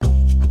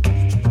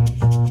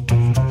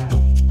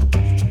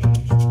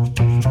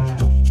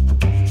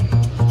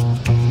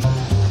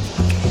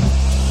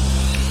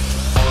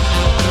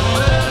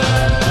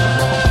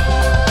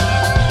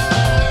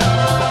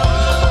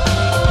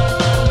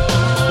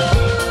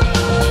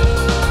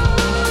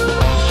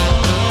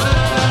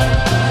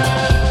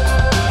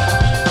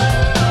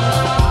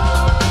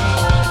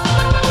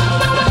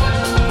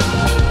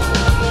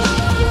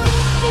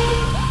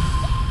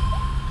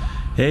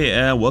Hey,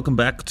 and welcome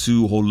back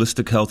to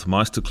Holistic Health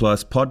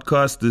Masterclass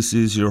Podcast. This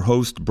is your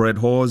host, Brett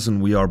Hawes,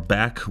 and we are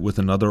back with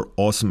another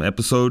awesome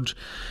episode.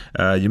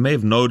 You may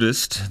have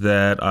noticed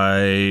that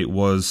I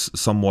was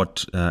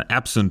somewhat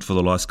absent for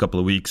the last couple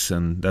of weeks,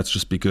 and that's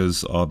just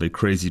because of a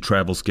crazy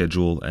travel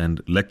schedule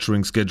and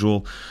lecturing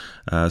schedule.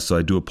 So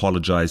I do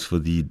apologize for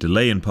the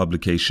delay in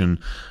publication,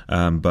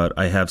 but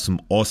I have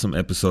some awesome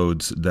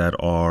episodes that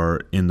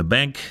are in the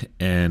bank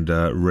and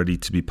ready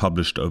to be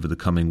published over the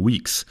coming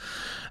weeks.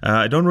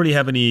 I don't really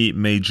have any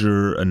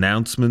major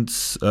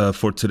announcements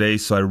for today,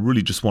 so I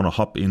really just want to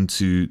hop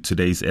into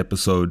today's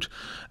episode.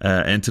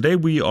 And today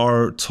we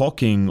are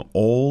talking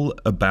all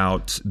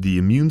about the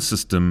immune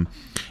system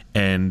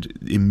and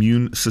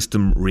immune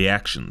system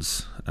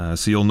reactions.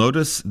 So you'll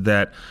notice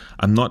that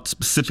I'm not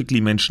specifically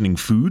mentioning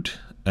food.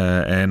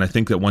 And I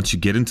think that once you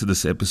get into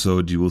this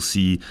episode, you will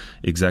see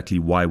exactly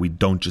why we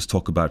don't just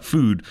talk about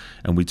food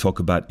and we talk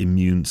about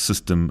immune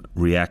system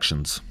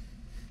reactions.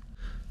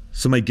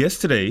 So my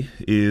guest today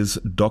is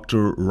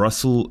Dr.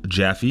 Russell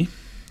Jaffe.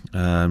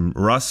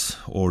 Russ,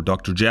 or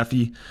Dr.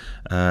 Jaffe,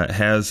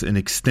 has an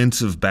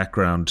extensive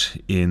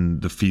background in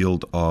the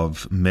field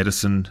of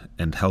medicine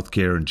and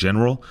healthcare in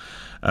general.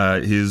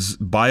 His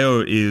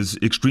bio is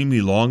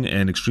extremely long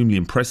and extremely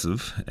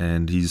impressive,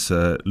 and he's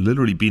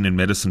literally been in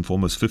medicine for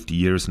almost 50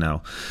 years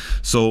now.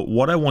 So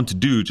what I want to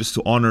do, just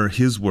to honor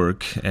his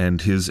work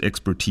and his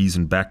expertise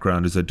and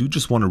background, is I do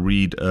just want to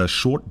read a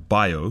short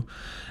bio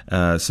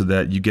so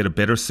that you get a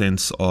better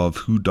sense of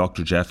who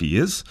Dr. Jaffe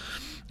is.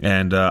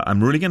 And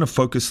I'm really going to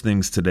focus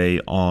things today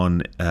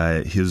on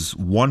his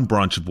one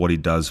branch of what he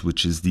does,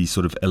 which is the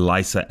sort of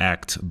ELISA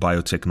Act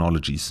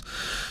biotechnologies.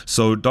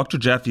 So Dr.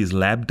 Jaffe is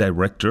lab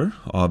director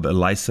of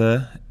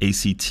ELISA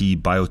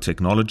ACT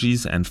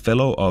Biotechnologies and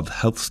fellow of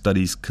Health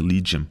Studies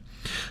Collegium.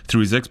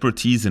 Through his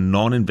expertise in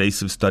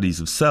non-invasive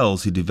studies of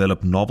cells, he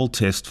developed novel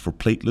tests for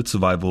platelet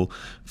survival,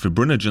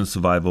 fibrinogen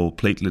survival,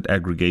 platelet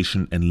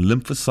aggregation, and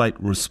lymphocyte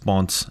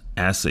response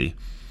assay.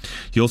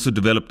 He also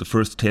developed the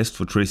first test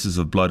for traces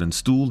of blood and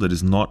stool that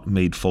is not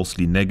made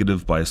falsely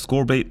negative by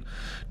ascorbate.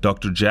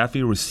 Dr.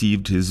 Jaffe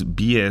received his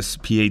BS,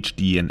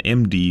 PhD, and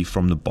MD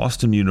from the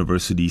Boston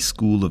University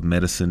School of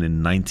Medicine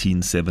in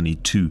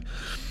 1972.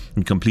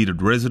 He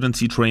completed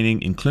residency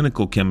training in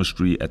clinical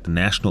chemistry at the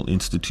National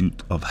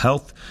Institute of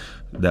Health.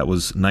 That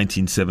was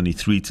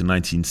 1973 to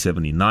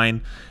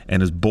 1979,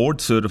 and is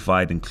board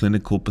certified in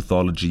clinical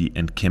pathology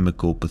and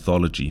chemical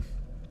pathology.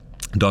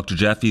 Dr.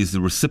 Jaffe is the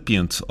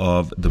recipient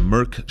of the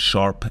Merck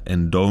Sharp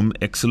and Dome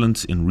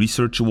Excellence in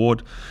Research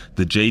Award,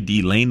 the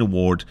J.D. Lane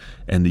Award,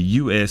 and the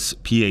U.S.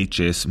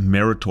 PHS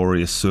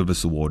Meritorious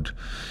Service Award.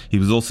 He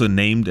was also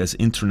named as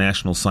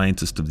International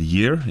Scientist of the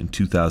Year in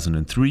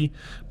 2003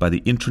 by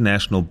the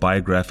International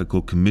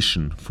Biographical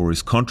Commission for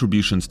his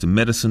contributions to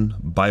medicine,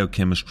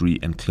 biochemistry,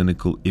 and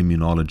clinical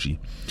immunology.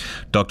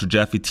 Dr.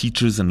 Jaffe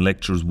teaches and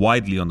lectures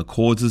widely on the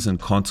causes and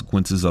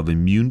consequences of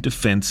immune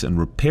defense and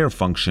repair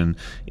function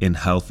in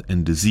health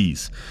and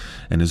disease,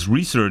 and his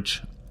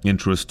research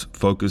interest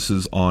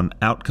focuses on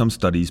outcome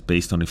studies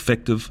based on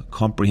effective,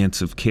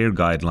 comprehensive care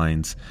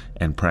guidelines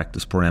and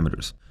practice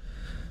parameters.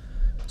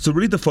 So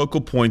really the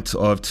focal point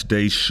of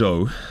today's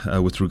show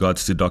with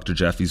regards to Dr.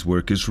 Jaffe's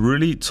work is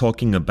really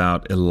talking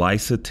about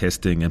ELISA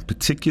testing, and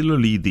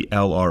particularly the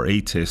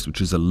LRA test,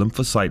 which is a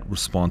lymphocyte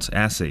response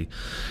assay.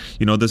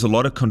 You know, there's a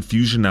lot of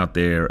confusion out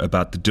there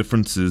about the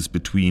differences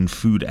between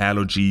food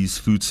allergies,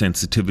 food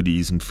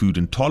sensitivities, and food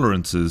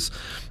intolerances,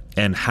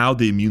 and how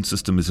the immune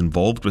system is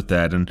involved with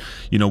that. And,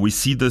 you know, we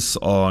see this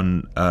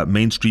on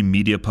mainstream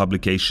media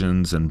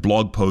publications and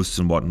blog posts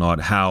and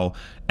whatnot, how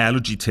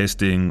allergy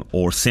testing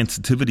or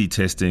sensitivity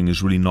testing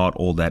is really not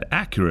all that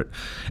accurate.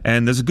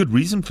 And there's a good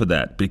reason for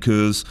that,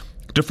 because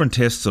different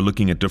tests are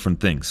looking at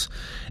different things.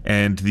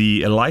 And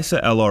the ELISA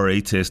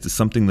LRA test is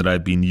something that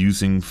I've been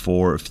using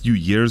for a few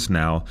years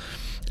now.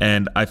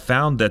 And I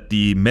found that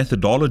the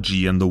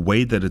methodology and the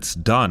way that it's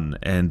done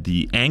and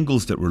the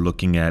angles that we're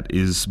looking at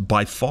is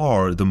by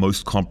far the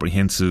most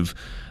comprehensive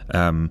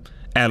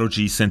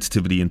allergy,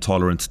 sensitivity, and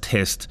tolerance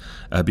test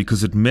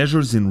because it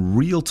measures in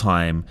real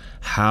time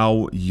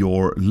how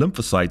your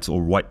lymphocytes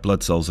or white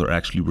blood cells are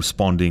actually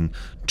responding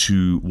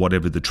to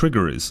whatever the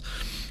trigger is.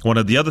 One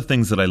of the other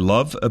things that I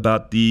love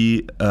about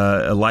the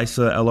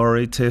ELISA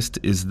LRA test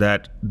is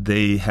that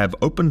they have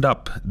opened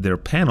up their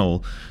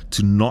panel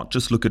to not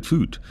just look at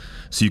food.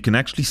 So you can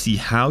actually see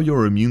how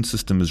your immune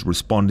system is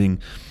responding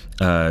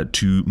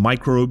to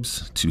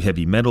microbes, to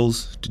heavy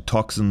metals, to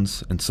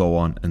toxins, and so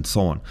on and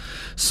so on.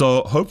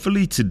 So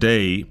hopefully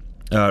today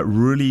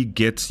really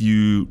gets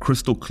you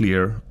crystal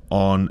clear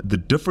on the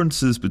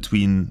differences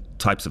between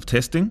types of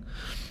testing,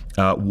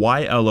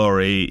 why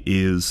LRA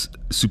is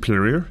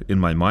superior in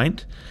my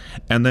mind.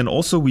 And then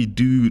also we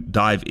do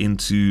dive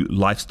into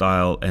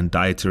lifestyle and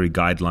dietary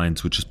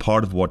guidelines, which is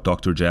part of what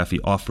Dr. Jaffe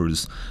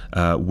offers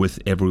with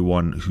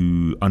everyone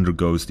who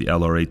undergoes the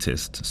LRA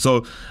test.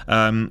 So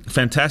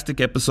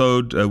fantastic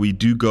episode. We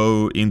do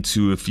go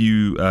into a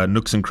few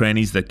nooks and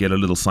crannies that get a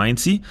little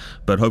sciencey,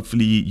 but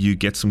hopefully you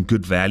get some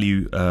good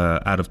value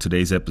out of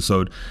today's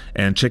episode.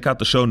 And check out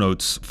the show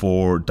notes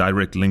for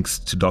direct links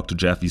to Dr.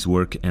 Jaffe's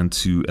work and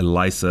to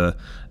ELISA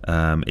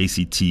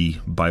ACT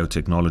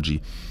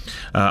Biotechnology.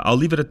 I'll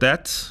leave it at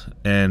that.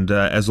 And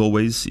as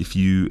always, if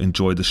you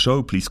enjoy the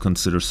show, please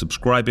consider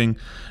subscribing,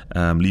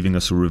 leaving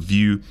us a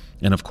review,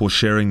 and of course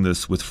sharing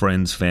this with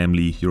friends,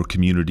 family, your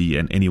community,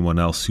 and anyone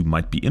else who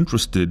might be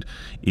interested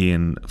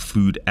in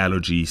food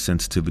allergy,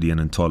 sensitivity, and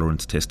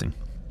intolerance testing.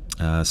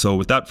 So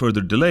without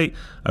further delay,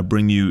 I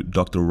bring you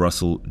Dr.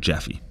 Russell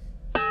Jaffe.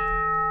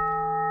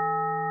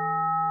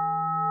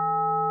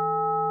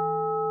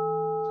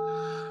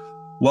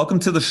 Welcome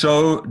to the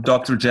show,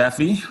 Dr.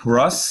 Jaffe.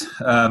 Russ,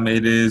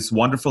 it is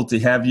wonderful to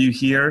have you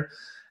here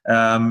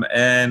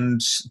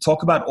and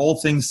talk about all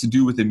things to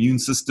do with the immune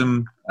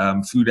system,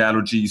 food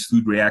allergies,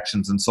 food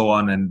reactions, and so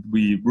on. And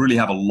we really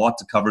have a lot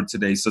to cover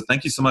today. So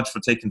thank you so much for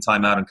taking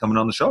time out and coming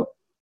on the show.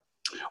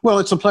 Well,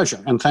 it's a pleasure.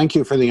 And thank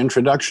you for the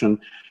introduction.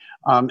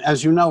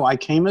 As you know, I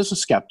came as a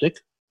skeptic,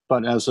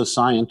 but as a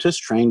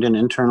scientist trained in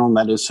internal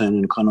medicine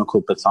and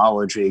clinical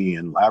pathology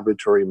and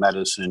laboratory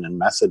medicine and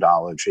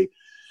methodology.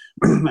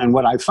 And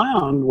what I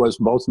found was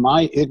both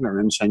my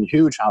ignorance and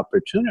huge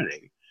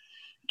opportunity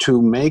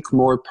to make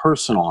more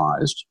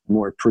personalized,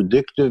 more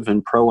predictive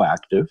and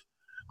proactive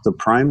the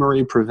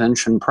primary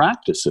prevention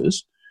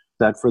practices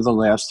that for the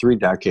last 3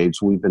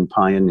 decades we've been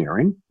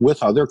pioneering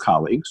with other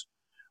colleagues.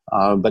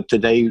 But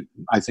today,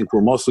 I think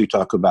we'll mostly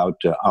talk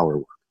about our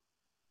work.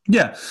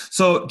 Yeah.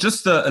 So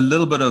just a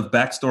little bit of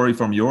backstory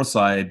from your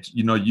side.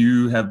 You know,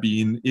 you have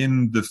been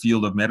in the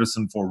field of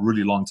medicine for a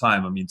really long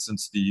time. I mean,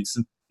 since the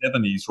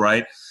 70s,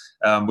 right?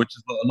 Which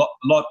is a lot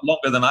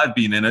longer than I've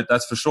been in it,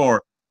 that's for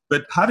sure.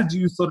 But how did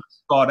you sort of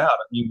start out?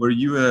 I mean, were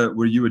you a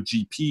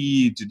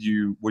GP?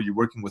 Were you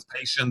working with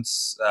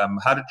patients?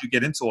 How did you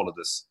get into all of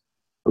this?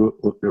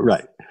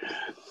 Right.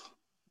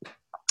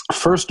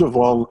 First of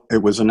all,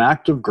 it was an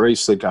act of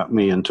grace that got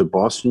me into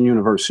Boston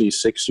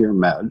University's 6-year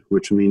med,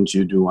 which means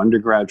you do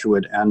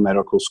undergraduate and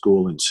medical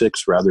school in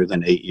 6 rather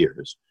than 8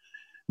 years.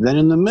 Then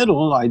in the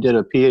middle, I did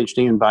a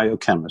PhD in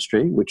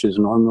biochemistry, which is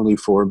normally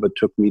 4, but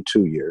took me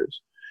 2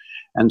 years.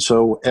 And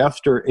so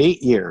after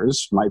 8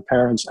 years, my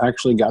parents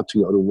actually got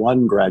to go to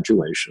 1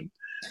 graduation,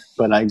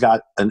 but I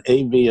got an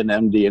AB, an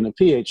MD, and a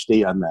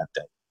PhD on that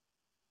day.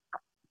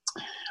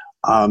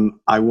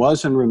 I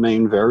was and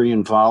remain very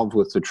involved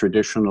with the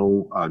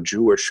traditional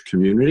Jewish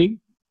community,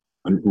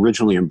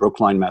 originally in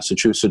Brookline,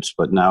 Massachusetts,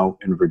 but now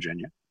in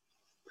Virginia.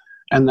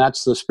 And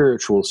that's the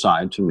spiritual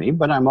side to me.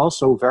 But I'm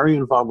also very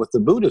involved with the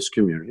Buddhist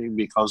community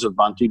because of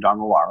Bhante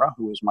Dharmawara,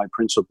 who is my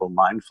principal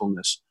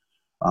mindfulness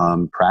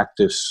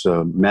practice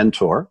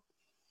mentor.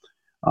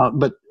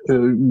 But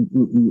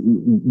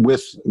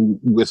with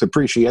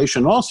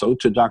appreciation also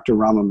to Dr.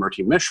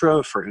 Ramamurthy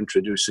Mishra for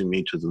introducing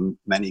me to the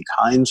many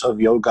kinds of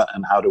yoga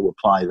and how to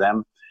apply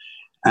them,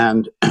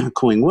 and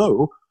Kuing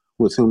Wu,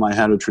 with whom I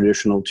had a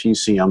traditional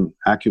TCM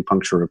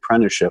acupuncture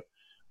apprenticeship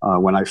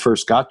when I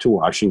first got to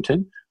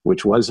Washington,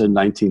 which was in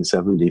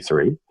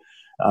 1973.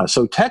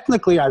 So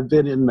technically, I've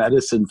been in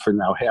medicine for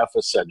now half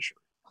a century.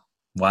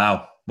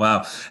 Wow.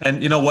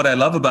 And you know what I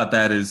love about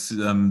that is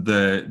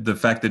the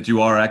fact that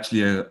you are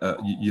actually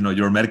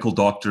you're a medical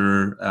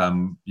doctor,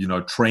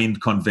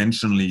 trained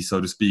conventionally,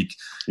 so to speak.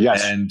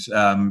 Yes. And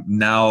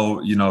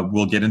now,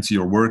 we'll get into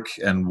your work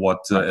and what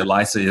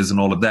ELISA is and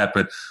all of that,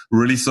 but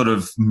really sort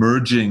of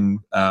merging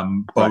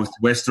both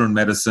Western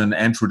medicine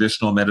and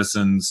traditional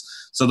medicines.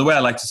 So the way I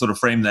like to sort of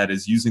frame that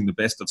is using the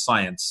best of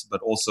science,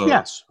 but also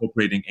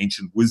incorporating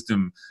ancient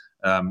wisdom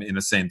in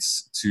a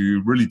sense,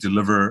 to really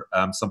deliver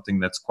something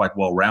that's quite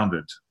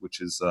well-rounded,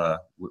 which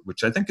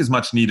I think is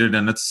much needed,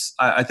 and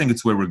I think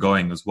it's where we're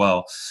going as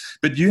well.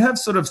 But you have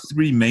sort of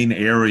 3 main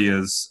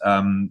areas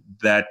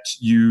that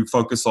you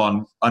focus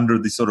on under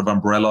the sort of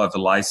umbrella of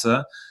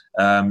ELISA.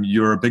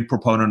 You're a big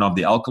proponent of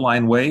the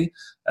alkaline way.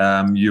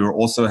 You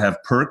also have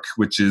PERC,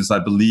 which is, I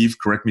believe,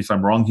 correct me if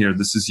I'm wrong here,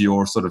 this is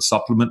your sort of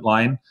supplement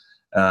line.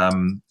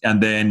 And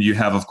then you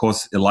have, of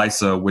course,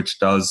 ELISA, which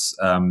does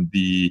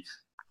the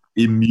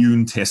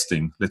immune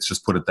testing. Let's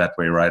just put it that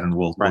way, right? And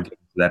we'll get into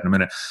that in a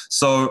minute.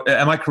 So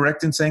am I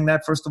correct in saying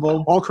that, first of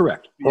all? All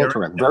correct. All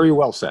correct. Very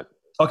well said.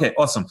 Okay,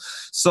 awesome.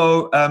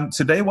 So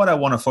today what I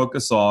want to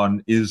focus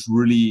on is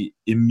really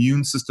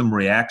immune system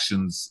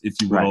reactions, if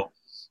you will. Right.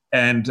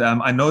 And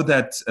I know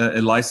that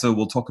ELISA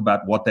will talk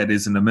about what that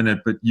is in a minute,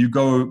 but you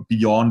go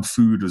beyond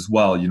food as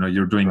well.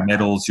 You're doing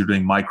metals, you're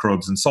doing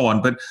microbes and so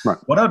on. But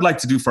what I would like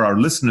to do for our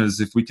listeners,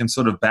 if we can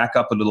sort of back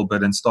up a little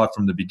bit and start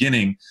from the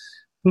beginning,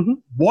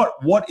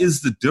 what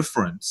is the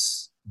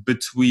difference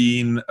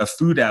between a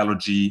food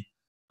allergy,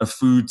 a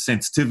food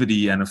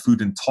sensitivity and a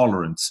food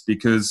intolerance,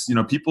 because,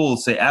 people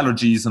say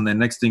allergies and then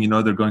next thing you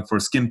know, they're going for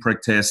a skin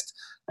prick test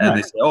and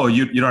they say, oh,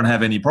 you don't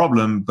have any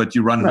problem, but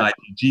you run an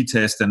IgG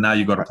test and now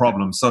you got a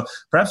problem. So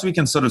perhaps we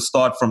can sort of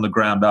start from the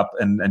ground up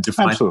and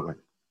define. Absolutely.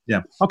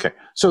 Yeah. Okay.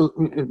 So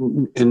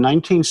in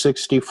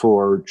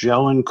 1964,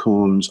 Gell and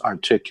Coombs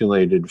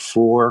articulated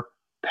 4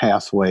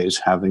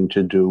 pathways having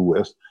to do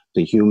with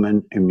the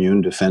human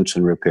immune defense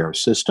and repair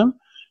system.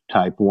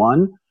 Type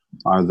 1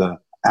 are the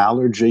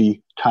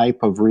allergy type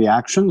of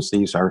reactions.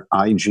 These are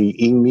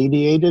IgE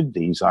mediated.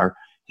 These are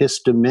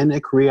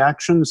histaminic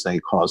reactions. They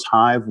cause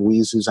hive,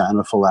 wheezes,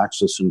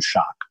 anaphylaxis, and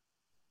shock.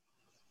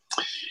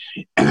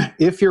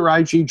 If your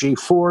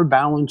IgG4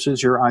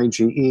 balances your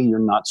IgE, you're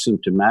not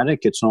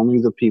symptomatic. It's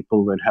only the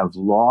people that have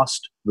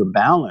lost the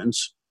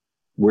balance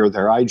where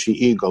their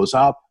IgE goes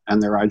up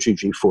and their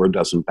IgG4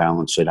 doesn't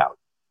balance it out.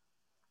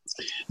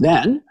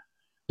 Then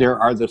there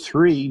are the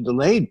 3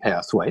 delayed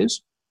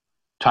pathways.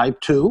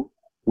 Type 2,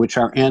 which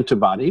are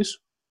antibodies,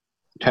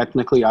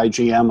 technically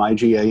IgM,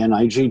 IgA, and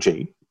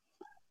IgG.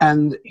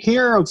 And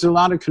here there's a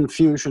lot of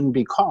confusion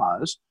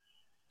because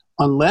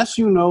unless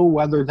you know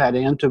whether that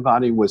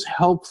antibody was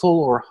helpful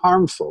or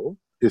harmful,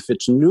 if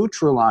it's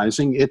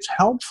neutralizing, it's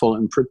helpful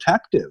and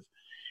protective.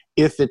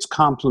 If it's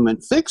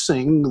complement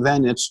fixing,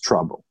 then it's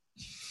trouble.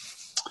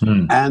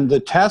 And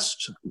the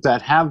tests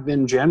that have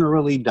been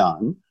generally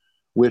done,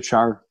 which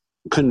are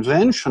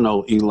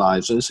conventional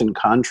ELISAs in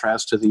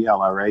contrast to the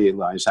LRA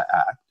ELISA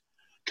Act,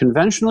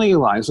 conventional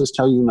ELISAs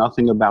tell you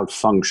nothing about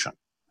function.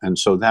 And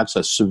so that's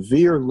a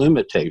severe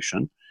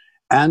limitation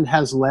and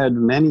has led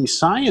many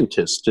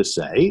scientists to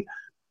say,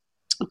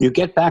 you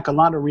get back a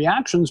lot of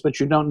reactions, but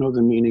you don't know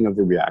the meaning of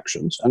the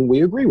reactions. And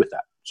we agree with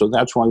that. So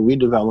that's why we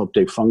developed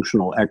a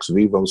functional ex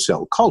vivo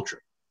cell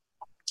culture.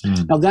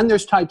 Now then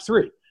there's type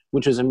 3,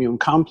 which is immune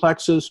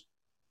complexes.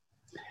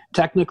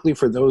 Technically,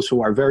 for those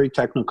who are very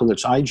technical,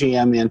 it's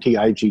IgM,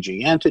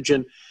 anti-IgG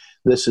antigen.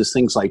 This is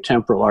things like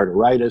temporal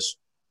arteritis,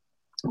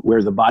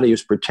 where the body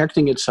is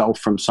protecting itself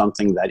from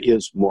something that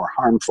is more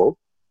harmful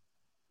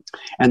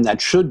and that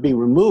should be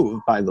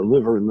removed by the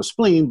liver and the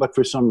spleen, but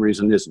for some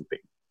reason isn't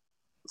being.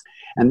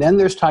 And then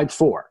there's type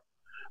 4.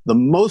 The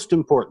most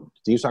important,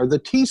 these are the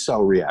T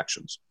cell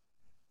reactions.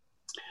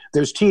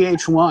 There's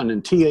Th1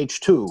 and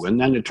Th2,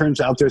 and then it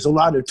turns out there's a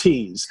lot of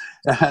Ts.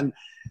 And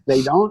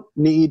they don't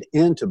need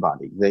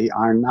antibody. They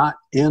are not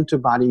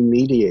antibody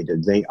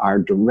mediated. They are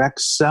direct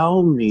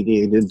cell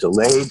mediated,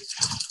 delayed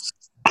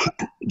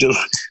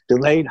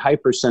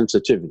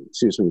hypersensitivity.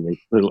 Excuse me, the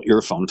little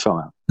earphone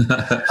fell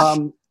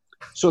out.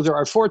 So there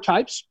are 4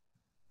 types.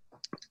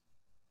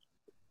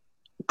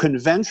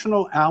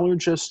 Conventional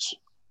allergists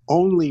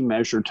only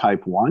measure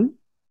type 1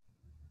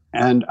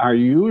 and are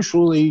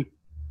usually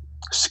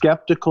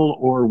skeptical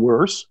or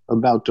worse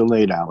about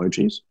delayed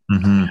allergies.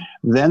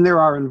 Then there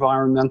are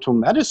environmental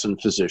medicine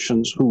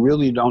physicians who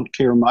really don't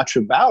care much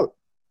about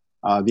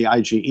the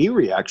IgE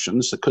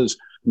reactions, because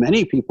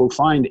many people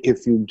find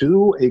if you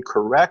do a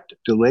correct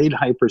delayed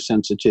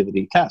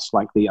hypersensitivity test,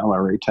 like the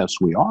LRA test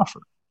we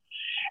offer,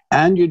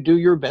 and you do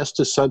your best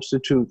to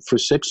substitute for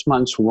 6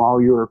 months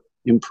while you're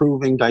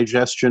improving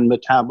digestion,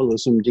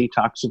 metabolism,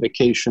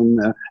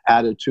 detoxification,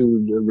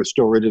 attitude,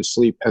 restorative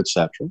sleep,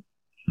 etc.,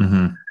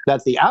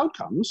 that the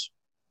outcomes,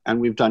 and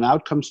we've done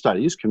outcome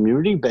studies,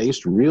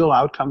 community-based real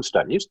outcome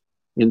studies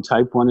in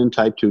type 1 and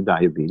type 2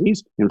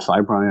 diabetes, in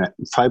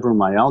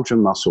fibromyalgia,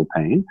 muscle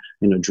pain,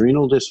 in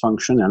adrenal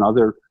dysfunction, and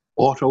other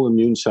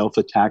autoimmune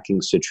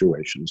self-attacking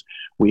situations.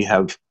 We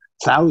have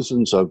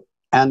thousands of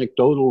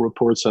anecdotal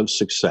reports of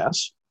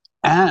success.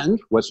 And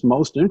what's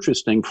most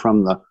interesting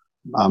from the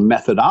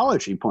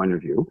methodology point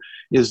of view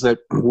is that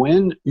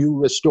when you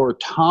restore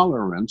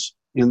tolerance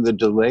in the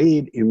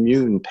delayed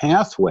immune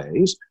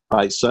pathways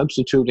by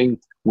substituting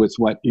with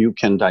what you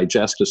can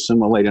digest,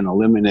 assimilate, and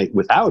eliminate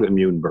without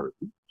immune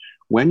burden,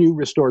 when you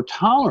restore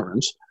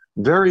tolerance,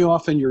 very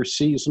often your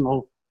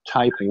seasonal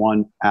type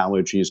 1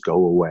 allergies go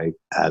away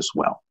as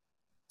well.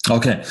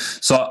 Okay,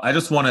 so I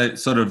just want to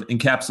sort of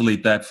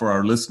encapsulate that for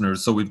our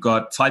listeners. So we've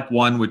got type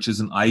 1, which is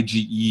an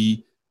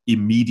IgE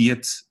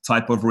immediate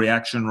type of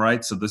reaction,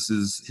 right? So this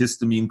is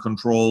histamine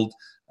controlled.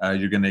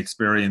 You're going to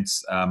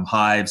experience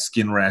hives,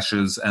 skin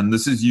rashes, and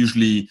this is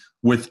usually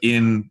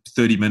within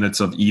 30 minutes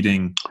of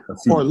eating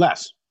food. Or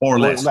less. Or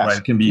less, right?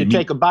 It can be. You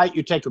take a bite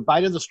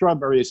of the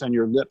strawberries and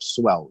your lips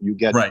swell. You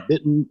get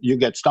bitten, you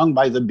get stung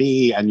by the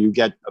bee, and you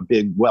get a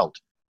big welt.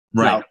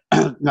 Right.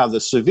 Now,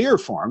 the severe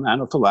form,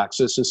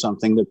 anaphylaxis, is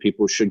something that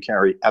people should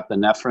carry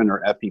epinephrine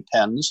or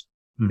EpiPens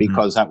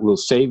because that will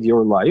save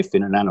your life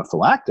in an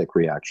anaphylactic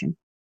reaction.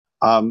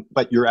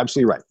 But you're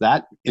absolutely right.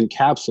 That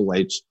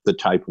encapsulates the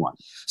type 1.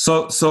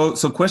 So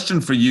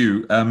question for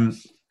you.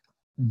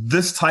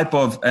 This type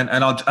of,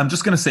 I'm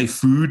just going to say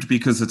food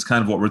because it's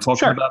kind of what we're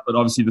talking about, but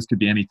obviously this could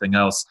be anything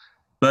else.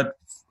 But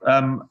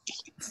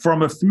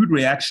from a food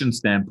reaction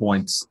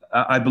standpoint,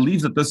 I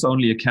believe that this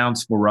only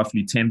accounts for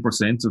roughly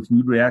 10% of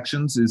food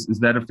reactions. Is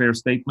that a fair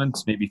statement?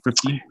 Maybe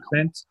 15%?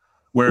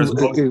 Whereas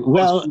most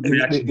food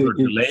reactions are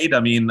delayed. I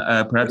mean,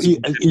 perhaps.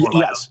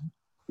 Yes.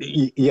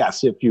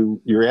 Yes, if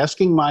you're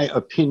asking my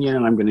opinion,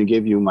 and I'm going to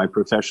give you my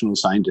professional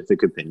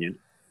scientific opinion,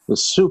 the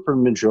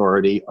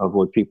supermajority of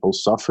what people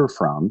suffer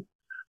from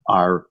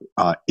are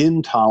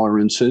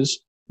intolerances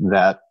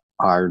that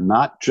are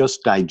not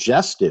just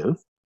digestive,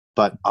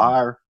 but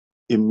are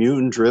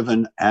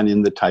immune-driven and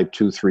in the type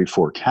 2, 3,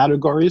 4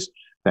 categories,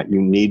 that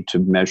you need to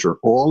measure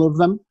all of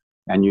them,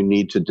 and you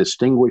need to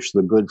distinguish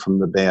the good from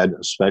the bad,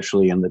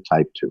 especially in the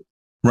type 2.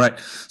 Right.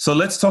 So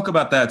let's talk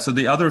about that. So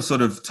the other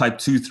sort of type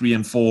 2, 3,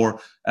 and 4,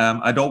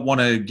 I don't want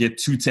to get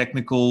too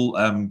technical.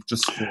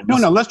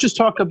 No, let's just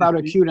talk about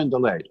acute and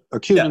delayed.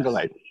 And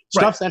delayed.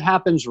 Stuff that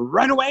happens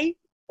right away,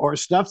 or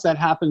stuff that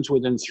happens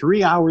within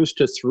 3 hours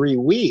to 3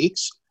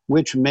 weeks,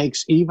 which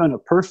makes even a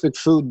perfect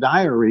food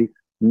diary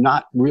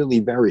not really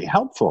very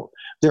helpful.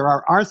 There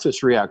are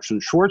Arthus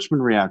reactions,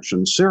 Schwartzman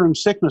reactions, serum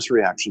sickness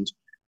reactions,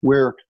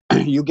 where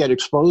you get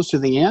exposed to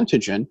the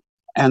antigen,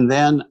 and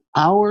then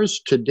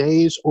hours to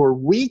days or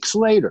weeks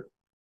later,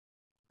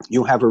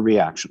 you have a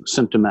reaction,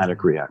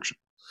 symptomatic reaction.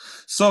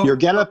 So your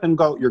get up and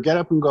go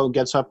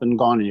gets up and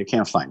gone, and you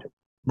can't find it.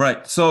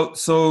 Right. So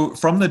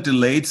from the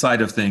delayed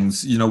side of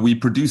things, we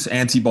produce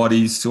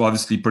antibodies to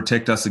obviously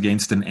protect us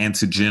against an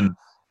antigen.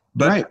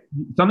 But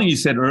something you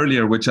said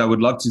earlier, which I would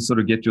love to sort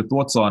of get your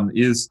thoughts on,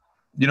 is,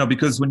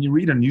 because when you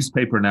read a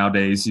newspaper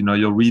nowadays,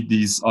 you'll read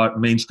these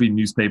mainstream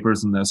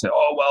newspapers and they'll say,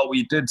 oh, well,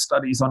 we did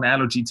studies on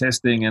allergy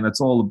testing and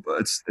it's all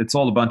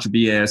a bunch of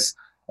BS.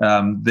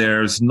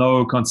 There's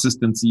no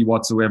consistency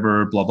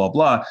whatsoever, blah, blah,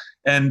 blah.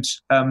 And,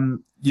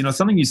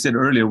 something you said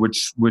earlier,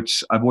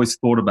 which I've always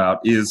thought about,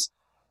 is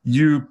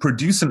you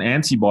produce an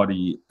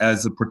antibody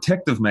as a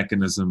protective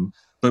mechanism,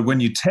 but when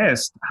you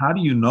test, how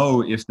do you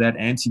know if that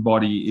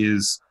antibody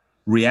is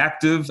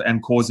reactive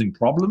and causing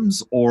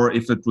problems, or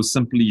if it was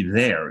simply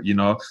there,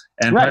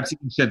 and perhaps you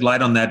can shed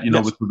light on that,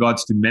 with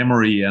regards to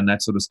memory and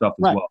that sort of stuff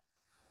as well.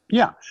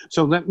 Yeah.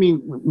 So let me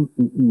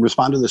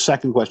respond to the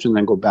second question,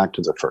 then go back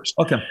to the first.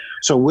 Okay.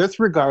 So with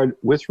regard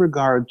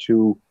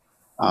to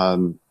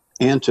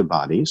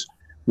antibodies,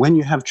 when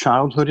you have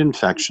childhood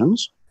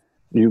infections,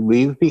 you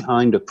leave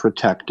behind a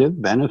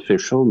protective,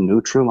 beneficial,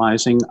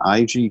 neutralizing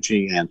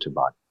IgG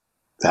antibody.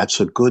 That's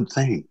a good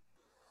thing.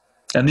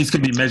 And these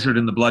can be measured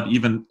in the blood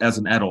even as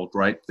an adult,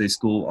 right? They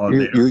still are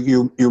there.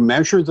 You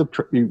measure it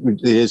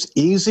is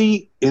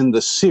easy in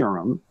the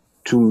serum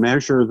to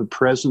measure the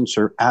presence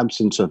or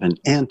absence of an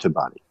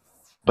antibody.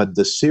 But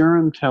the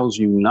serum tells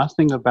you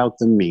nothing about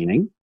the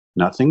meaning,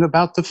 nothing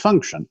about the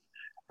function.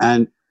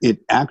 And it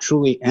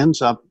actually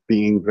ends up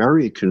being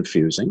very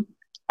confusing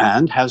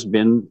and has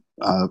been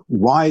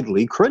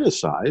widely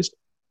criticized.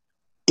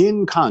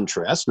 In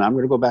contrast, now I'm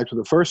going to go back to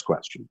the first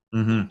question.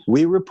 Mm-hmm.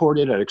 We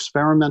reported at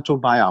Experimental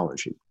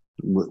Biology,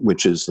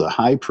 which is the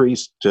high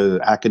priest to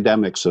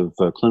academics of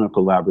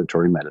clinical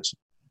laboratory medicine,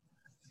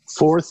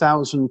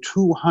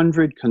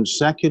 4,200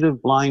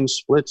 consecutive blind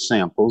split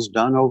samples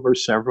done over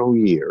several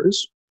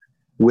years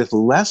with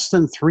less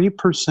than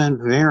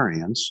 3%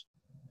 variance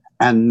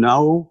and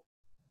no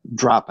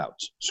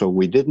dropouts. So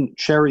we didn't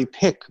cherry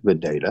pick the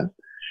data.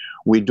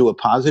 We do a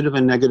positive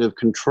and negative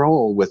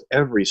control with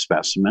every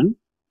specimen,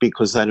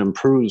 because that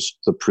improves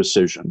the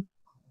precision.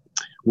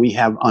 We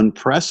have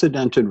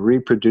unprecedented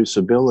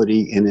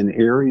reproducibility in an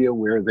area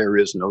where there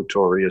is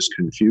notorious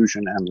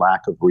confusion and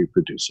lack of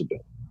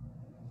reproducibility.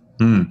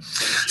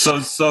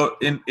 So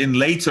in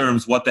lay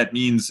terms, what that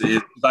means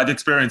is, I've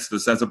experienced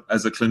this as a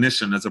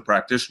clinician, as a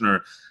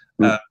practitioner.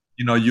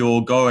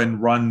 You'll go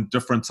and run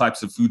different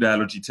types of food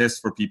allergy tests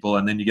for people,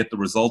 and then you get the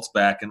results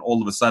back, and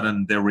all of a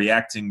sudden they're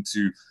reacting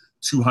to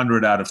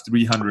 200 out of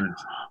 300.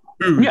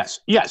 Yes.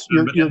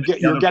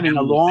 You're getting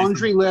a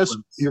laundry list.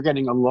 You're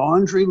getting a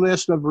laundry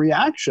list of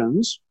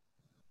reactions.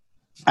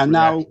 And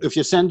now if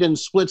you send in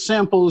split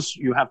samples,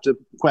 you have to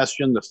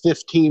question the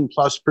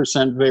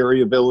 15+%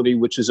 variability,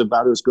 which is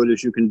about as good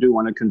as you can do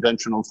on a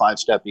conventional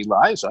 5-step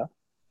ELISA.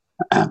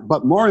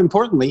 But more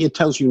importantly, it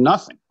tells you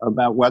nothing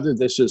about whether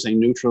this is a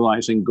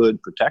neutralizing good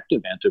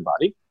protective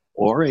antibody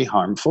or a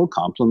harmful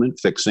complement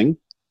fixing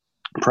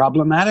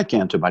problematic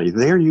antibody.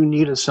 There you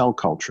need a cell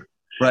culture.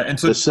 Right. And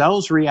so the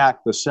cells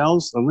react, the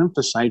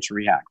lymphocytes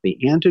react. The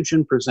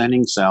antigen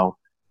presenting cell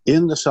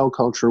in the cell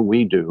culture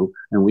we do,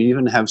 and we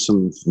even have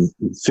some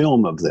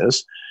film of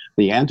this,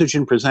 the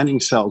antigen presenting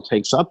cell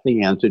takes up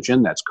the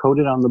antigen that's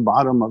coated on the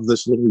bottom of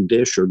this little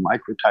dish or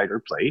microtiter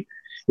plate.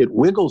 It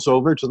wiggles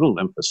over to the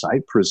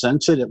lymphocyte,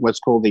 presents it at what's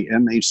called the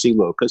MHC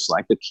locus,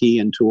 like a key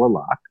into a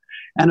lock.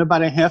 And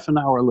about a half an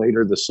hour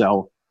later, the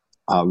cell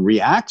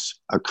reacts.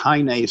 A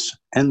kinase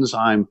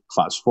enzyme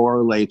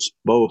phosphorylates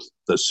both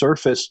the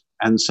surface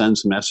and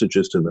sends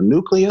messages to the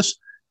nucleus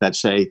that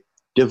say,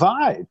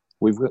 divide.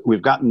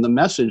 We've gotten the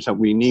message that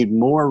we need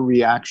more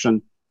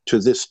reaction to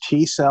this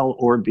T cell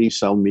or B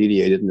cell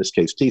mediated, in this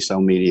case, T cell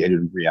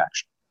mediated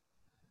reaction.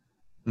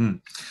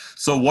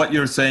 So what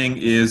you're saying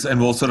is, and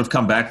we'll sort of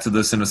come back to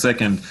this in a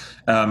second,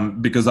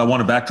 because I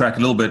want to backtrack a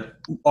little bit.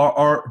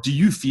 Do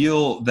you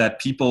feel that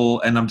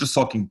people, and I'm just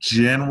talking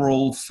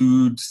general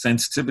food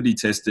sensitivity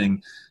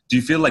testing, do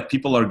you feel like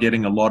people are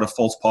getting a lot of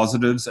false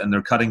positives and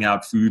they're cutting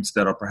out foods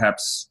that are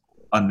perhaps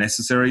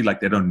unnecessary, like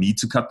they don't need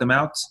to cut them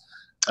out?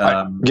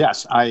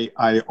 Yes,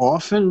 I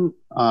often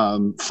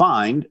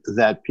find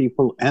that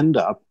people end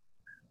up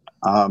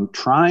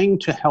trying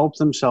to help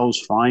themselves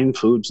find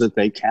foods that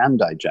they can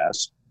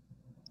digest,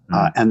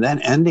 and then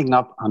ending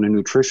up on a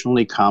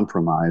nutritionally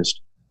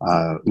compromised,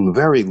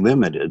 very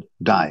limited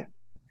diet.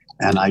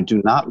 And I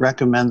do not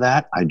recommend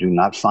that. I do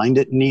not find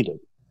it needed.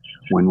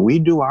 When we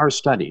do our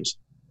studies,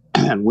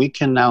 and we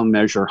can now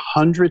measure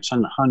hundreds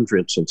and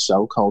hundreds of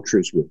cell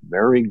cultures with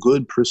very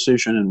good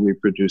precision and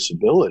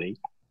reproducibility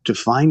to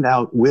find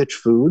out which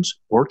foods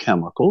or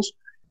chemicals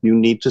you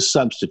need to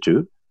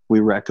substitute, we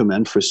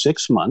recommend for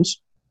 6 months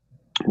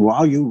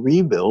while you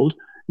rebuild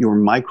your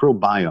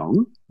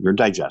microbiome, your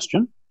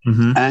digestion,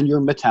 and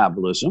your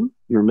metabolism,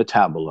 your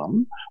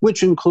metabolome,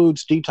 which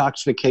includes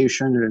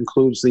detoxification. It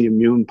includes the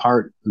immune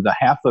part, the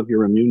half of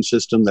your immune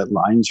system that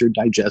lines your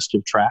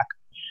digestive tract.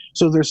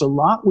 So there's a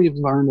lot we've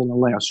learned in the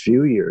last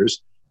few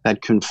years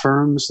that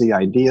confirms the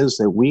ideas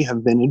that we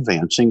have been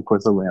advancing for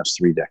the last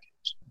 3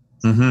 decades.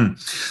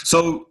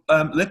 So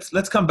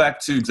let's come back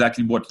to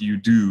exactly what you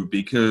do,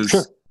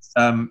 because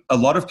a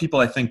lot of people,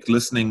 I think,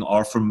 listening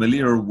are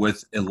familiar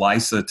with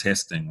ELISA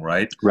testing,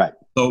 right? Right.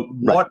 So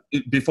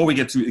before we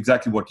get to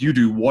exactly what you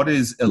do, what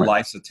is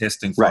ELISA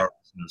testing for our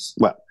listeners?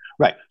 Well,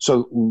 right.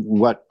 So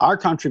what our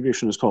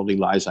contribution is called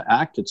ELISA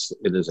Act. It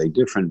is a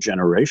different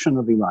generation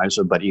of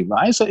ELISA, but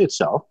ELISA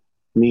itself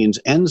means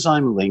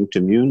enzyme-linked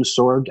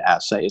immune-sorbed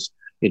assays.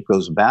 It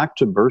goes back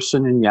to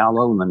Burson and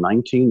Yalow in the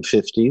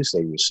 1950s.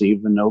 They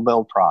received the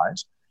Nobel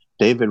Prize.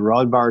 David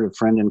Rothbard, a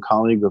friend and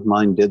colleague of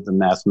mine, did the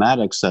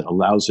mathematics that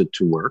allows it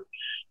to work.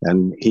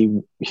 And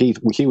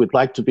he would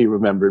like to be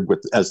remembered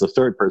as the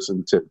third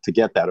person to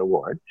get that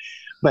award.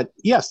 But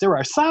yes, there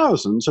are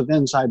thousands of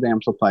enzyme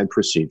amplified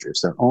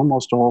procedures. They're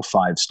almost all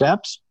 5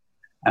 steps,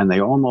 and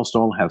they almost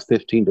all have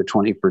 15 to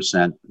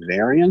 20%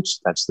 variance.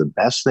 That's the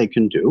best they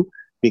can do,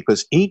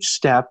 because each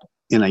step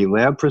in a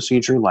lab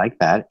procedure like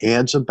that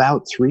adds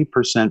about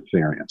 3%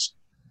 variance.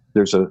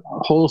 There's a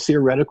whole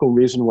theoretical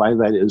reason why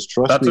that is.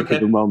 Trust me for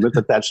the moment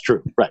that that's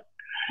true. Right.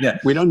 Yeah.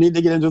 We don't need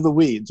to get into the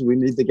weeds. We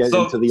need to get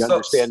into the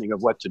understanding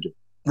of what to do.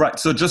 Right.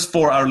 So just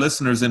for our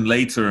listeners in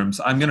lay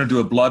terms, I'm going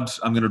to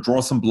I'm going to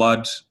draw some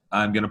blood.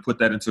 I'm going to put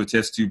that into a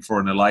test tube for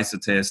an ELISA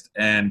test.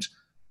 And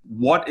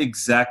what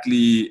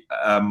exactly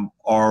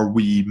are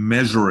we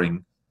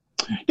measuring?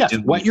 Yes.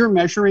 What you're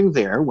measuring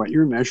there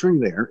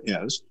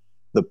is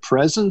the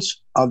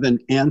presence of an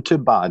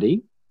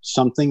antibody,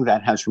 something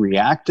that has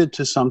reacted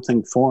to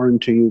something foreign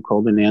to you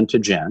called an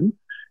antigen.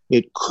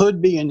 It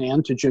could be an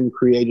antigen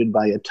created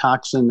by a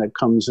toxin that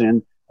comes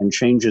in and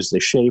changes the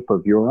shape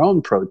of your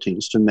own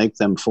proteins to make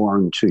them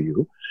foreign to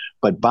you.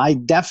 But by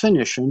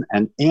definition,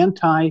 an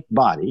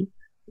antibody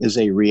is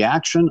a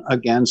reaction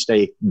against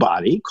a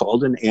body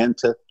called an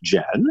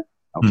antigen,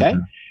 okay?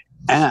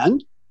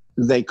 And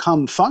they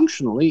come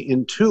functionally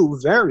in 2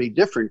 very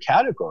different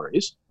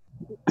categories,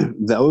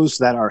 those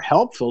that are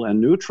helpful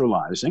and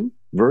neutralizing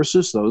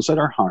versus those that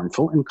are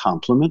harmful and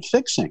complement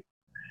fixing.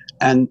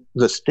 And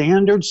the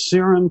standard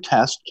serum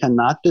test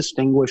cannot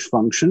distinguish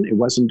function. It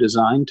wasn't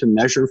designed to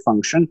measure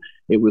function.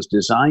 It was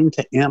designed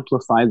to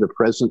amplify the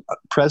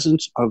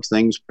presence of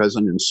things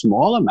present in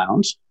small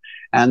amounts,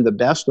 and the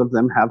best of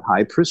them have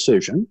high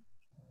precision,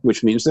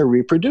 which means they're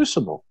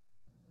reproducible.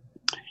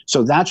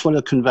 So that's what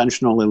a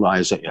conventional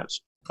ELISA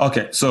is.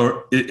 Okay,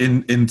 so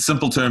in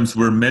simple terms,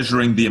 we're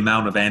measuring the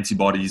amount of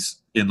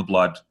antibodies in the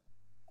blood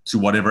to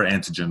whatever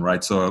antigen,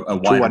 right? So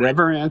to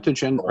whatever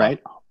antigen,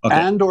 right? Okay.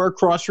 And or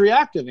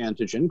cross-reactive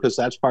antigen, because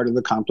that's part of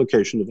the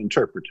complication of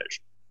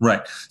interpretation.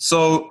 Right.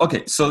 So,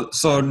 okay.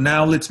 So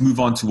now let's move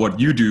on to what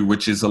you do,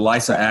 which is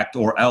ELISA Act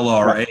or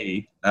LRA.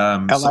 Right.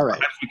 LRA. So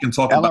perhaps we can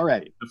talk about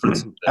the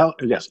difference.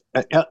 Yes.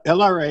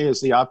 LRA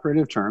is the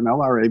operative term.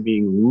 LRA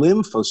being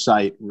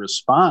lymphocyte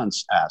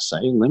response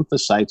assay.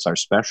 Lymphocytes are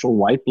special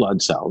white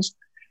blood cells.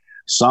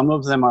 Some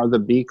of them are the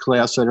B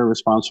class that are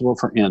responsible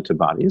for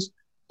antibodies.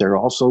 They're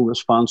also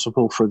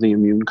responsible for the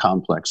immune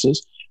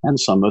complexes, and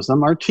some of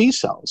them are T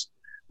cells.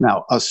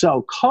 Now, a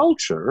cell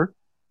culture,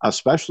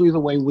 especially the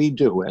way we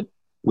do it,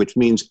 which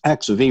means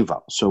ex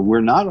vivo. So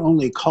we're not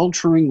only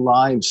culturing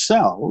live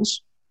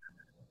cells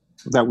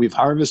that we've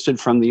harvested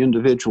from the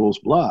individual's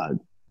blood,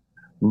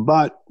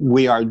 but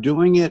we are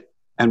doing it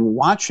and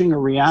watching a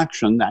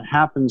reaction that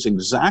happens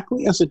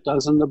exactly as it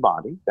does in the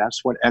body.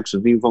 That's what ex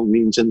vivo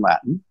means in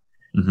Latin.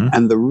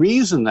 And the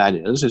reason that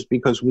is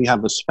because we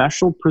have a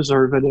special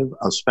preservative,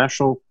 a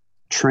special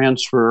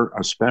transfer,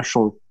 a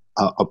special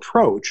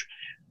approach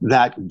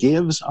that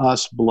gives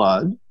us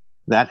blood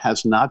that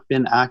has not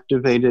been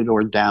activated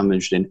or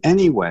damaged in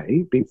any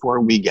way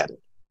before we get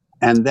it.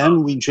 And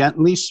then we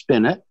gently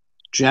spin it,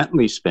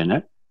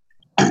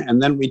 and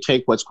then we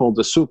take what's called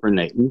the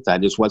supernatant,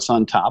 that is what's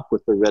on top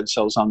with the red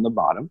cells on the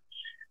bottom.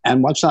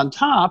 And what's on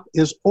top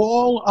is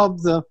all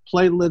of the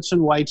platelets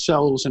and white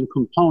cells and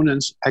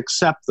components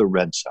except the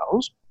red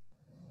cells.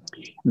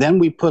 Then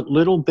we put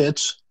little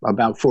bits,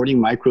 about 40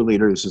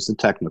 microliters is the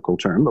technical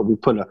term, but we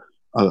put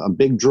a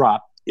big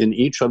drop in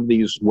each of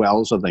these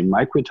wells of a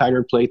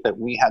microtiter plate that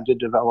we had to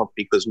develop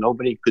because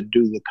nobody could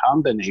do the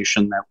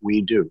combination that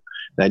we do.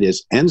 That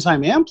is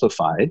enzyme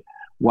amplified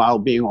while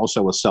being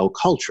also a cell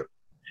culture.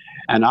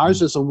 And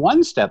ours is a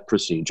one-step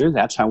procedure.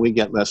 That's how we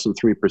get less than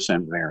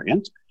 3%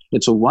 variance.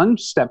 It's a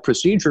one-step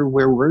procedure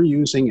where we're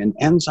using an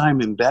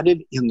enzyme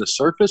embedded in the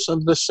surface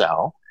of the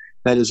cell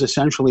that is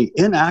essentially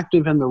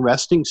inactive in the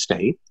resting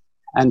state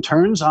and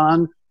turns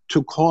on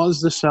to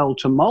cause the cell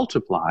to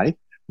multiply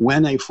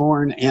when a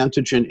foreign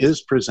antigen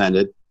is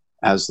presented,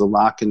 as the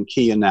lock and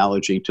key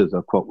analogy to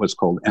the what's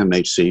called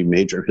MHC,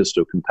 major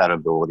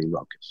histocompatibility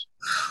locus.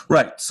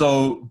 Right.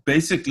 So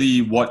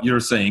basically what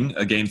you're saying,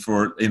 again,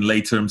 in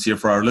lay terms here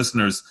for our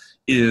listeners,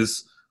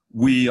 is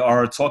we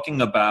are talking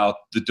about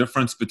the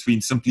difference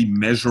between simply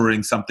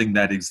measuring something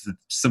that is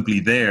simply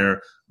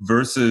there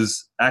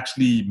versus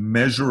actually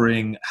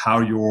measuring how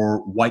your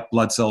white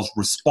blood cells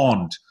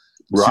respond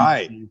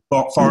to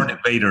foreign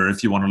invader,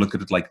 if you want to look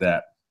at it like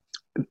that.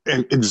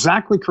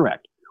 Exactly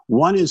correct.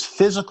 One is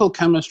physical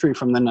chemistry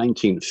from the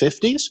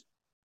 1950s,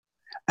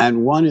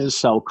 and one is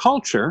cell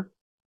culture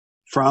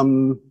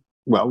from,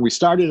 well, we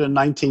started in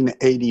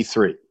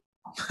 1983.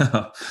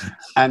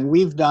 And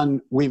we've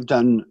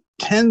done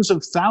tens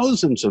of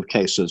thousands of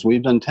cases.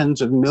 We've done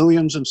tens of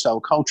millions of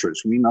cell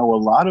cultures. We know a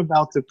lot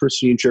about the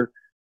procedure.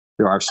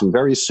 There are some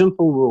very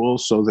simple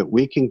rules so that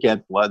we can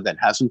get blood that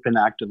hasn't been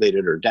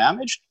activated or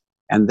damaged.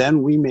 And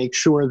then we make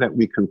sure that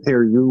we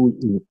compare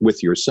you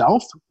with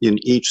yourself in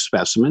each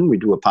specimen. We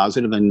do a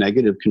positive and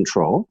negative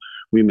control.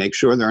 We make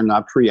sure there are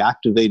not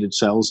pre-activated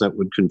cells that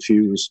would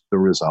confuse the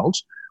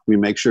results. We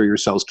make sure your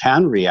cells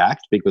can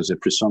react, because if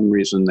for some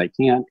reason they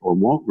can't or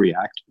won't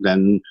react,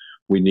 then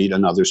we need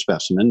another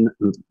specimen,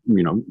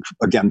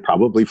 again,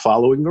 probably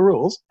following the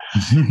rules.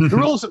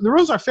 The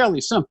rules are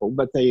fairly simple,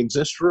 but they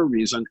exist for a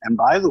reason. And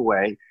by the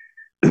way,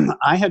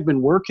 I had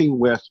been working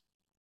with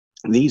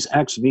these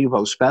ex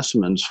vivo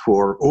specimens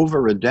for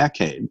over a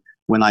decade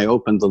when I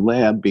opened the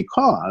lab,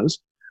 because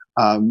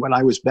what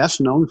I was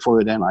best known for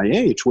at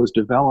NIH was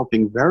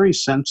developing very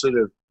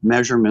sensitive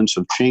measurements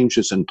of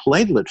changes in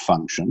platelet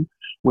function,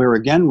 where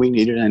again we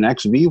needed an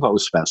ex vivo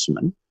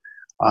specimen.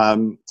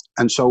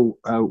 And so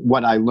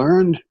what I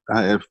learned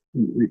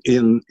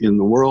in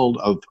the world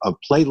of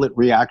platelet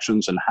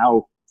reactions and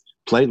how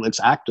platelets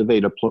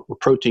activate a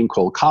protein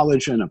called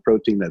collagen, a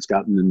protein that's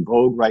gotten in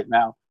vogue right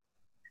now,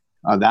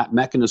 that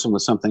mechanism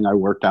was something I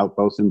worked out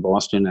both in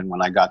Boston and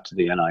when I got to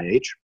the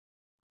NIH,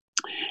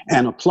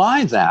 and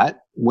apply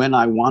that when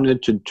I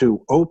wanted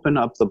to open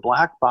up the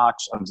black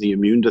box of the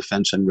immune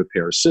defense and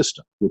repair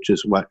system, which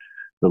is what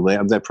the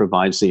lab that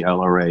provides the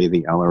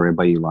LRA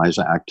by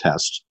ELISA-Act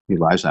tests,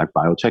 ELISA-Act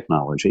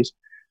Biotechnologies.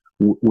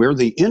 We're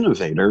the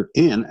innovator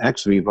in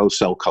ex vivo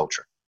cell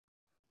culture.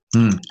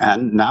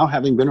 And now,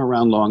 having been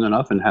around long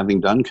enough and having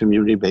done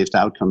community-based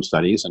outcome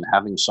studies and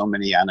having so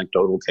many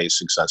anecdotal case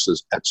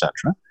successes, etc.,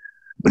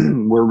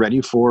 we're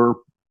ready for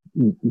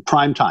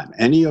prime time.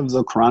 Any of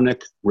the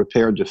chronic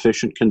repair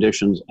deficient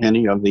conditions,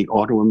 any of the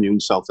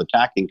autoimmune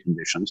self-attacking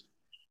conditions,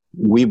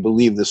 we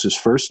believe this is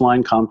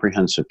first-line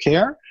comprehensive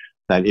care,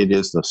 that it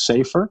is the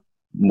safer,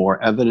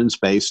 more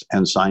evidence-based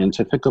and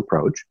scientific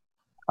approach.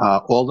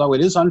 Although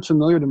it is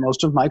unfamiliar to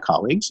most of my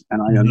colleagues,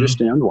 and I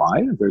understand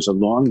why. There's a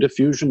long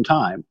diffusion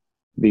time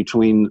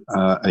between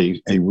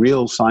a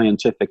real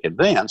scientific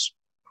advance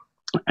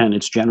and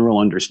its general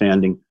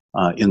understanding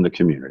in the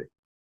community.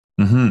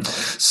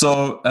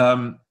 So,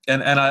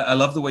 and I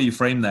love the way you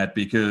frame that,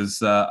 because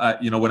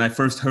when I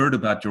first heard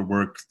about your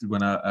work,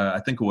 when I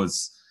think it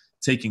was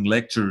taking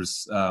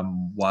lectures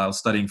while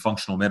studying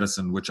functional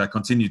medicine, which I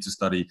continue to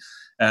study,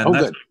 and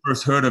that's when I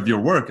first heard of your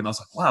work, and I was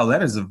like, wow,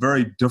 that is a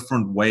very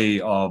different way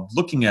of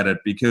looking at it,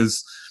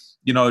 because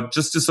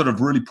just to sort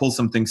of really pull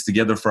some things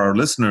together for our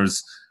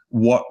listeners,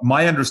 what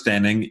my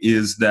understanding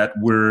is that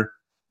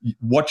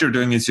what you're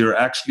doing is you're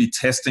actually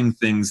testing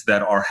things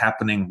that are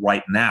happening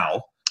right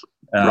now.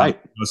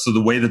 So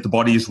the way that the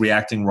body is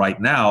reacting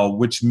right now,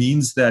 which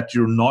means that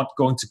you're not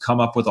going to come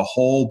up with a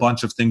whole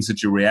bunch of things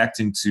that you're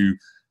reacting to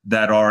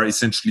that are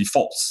essentially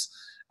false.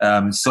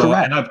 And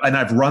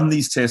I've run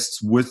these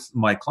tests with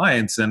my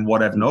clients, and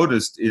what I've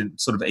noticed in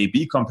sort of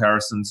A/B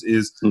comparisons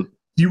is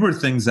fewer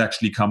things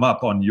actually come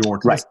up on your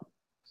test.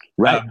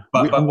 Right.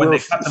 But when they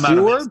cut them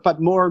fewer, out, but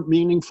more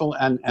meaningful,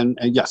 and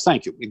yes,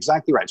 thank you,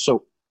 exactly right.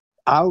 So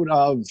out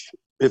of,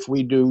 if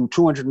we do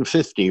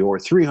 250 or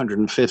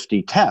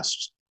 350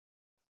 tests,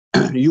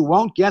 you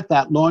won't get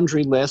that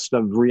laundry list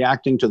of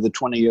reacting to the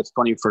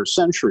 21st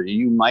century.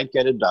 You might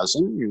get a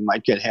dozen, you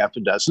might get half a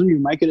dozen, you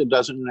might get a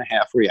dozen and a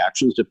half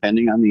reactions,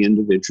 depending on the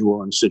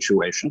individual and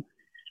situation,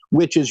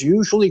 which is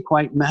usually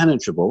quite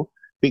manageable,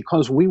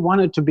 because we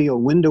want it to be a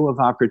window of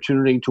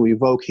opportunity to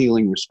evoke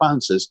healing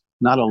responses,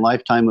 not a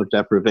lifetime of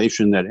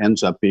deprivation that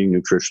ends up being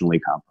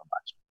nutritionally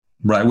compromised.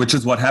 Right, which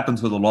is what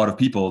happens with a lot of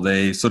people.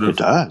 They sort of, It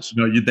does.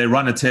 they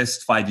run a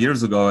test 5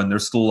 years ago and they're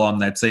still on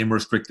that same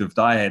restrictive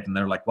diet, and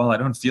they're like, well, I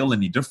don't feel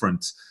any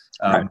different.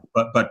 Right.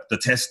 But the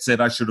test said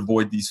I should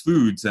avoid these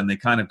foods, and they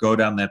kind of go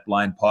down that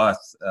blind path,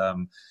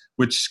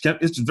 which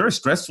is very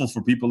stressful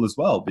for people as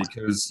well,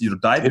 because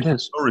diet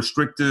is so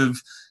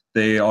restrictive.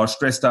 They are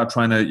stressed out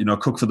trying to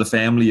cook for the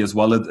family as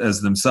well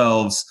as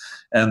themselves,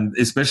 and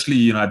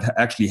especially I've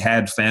actually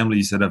had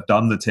families that have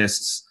done the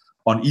tests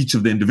on each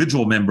of the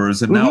individual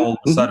members, and now all of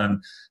a sudden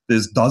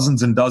there's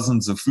dozens and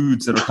dozens of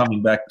foods that are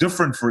coming back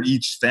different for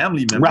each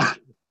family member, and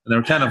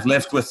they're kind of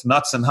left with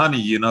nuts and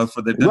honey,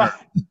 for their dinner.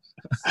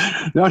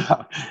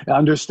 No,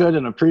 understood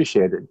and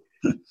appreciated.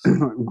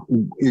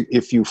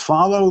 If you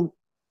follow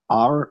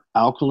our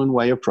Alkaline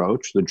Way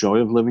approach, The Joy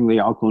of Living the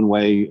Alkaline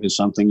Way is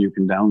something you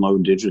can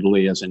download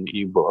digitally as an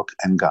ebook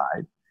and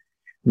guide.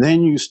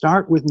 Then you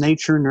start with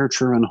nature,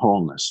 nurture, and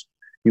wholeness.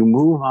 You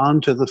move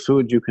on to the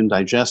food you can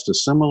digest,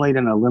 assimilate,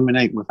 and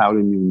eliminate without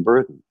immune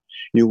burden.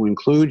 You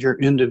include your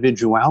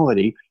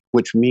individuality,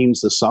 which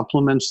means the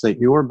supplements that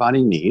your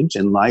body needs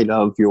in light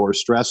of your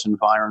stress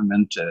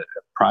environment,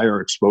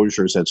 prior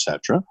exposures,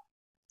 etc.,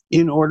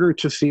 in order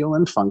to feel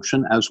and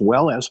function as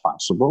well as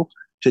possible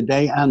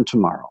today and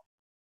tomorrow.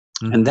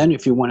 Mm-hmm. And then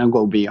if you want to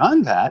go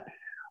beyond that,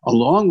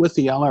 along with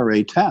the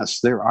LRA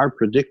tests, there are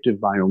predictive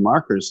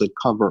biomarkers that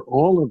cover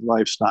all of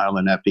lifestyle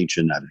and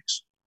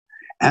epigenetics.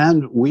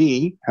 And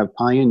we have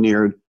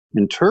pioneered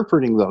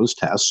interpreting those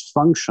tests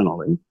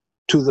functionally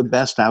to the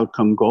best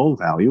outcome goal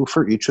value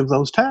for each of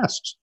those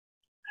tests,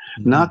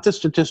 not the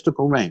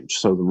statistical range.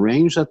 So the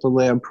range that the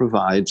lab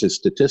provides is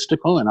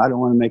statistical, and I don't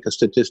want to make a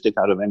statistic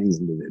out of any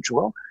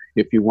individual.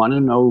 If you want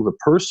to know the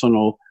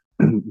personal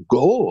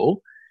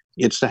goal,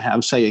 it's to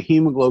have, say, a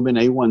hemoglobin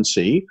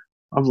A1C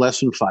of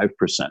less than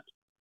 5%.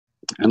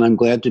 And I'm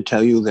glad to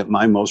tell you that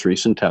my most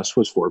recent test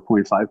was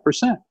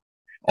 4.5%.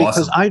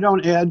 Because awesome.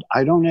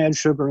 I don't add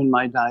sugar in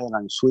my diet.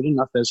 I'm sweet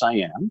enough as I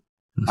am.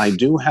 I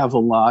do have a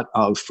lot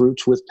of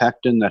fruits with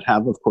pectin that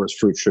have, of course,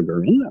 fruit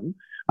sugar in them.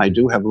 I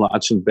do have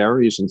lots of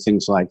berries and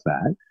things like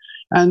that.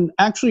 And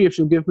actually, if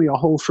you give me a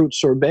whole fruit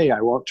sorbet,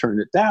 I won't turn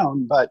it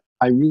down. But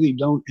I really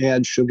don't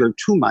add sugar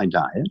to my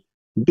diet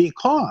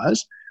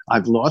because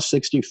I've lost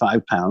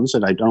 65 pounds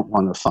that I don't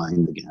want to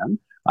find again.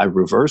 I've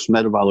reversed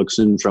metabolic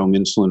syndrome,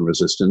 insulin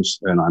resistance,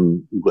 and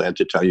I'm glad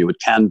to tell you it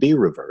can be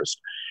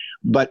reversed.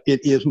 But it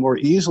is more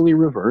easily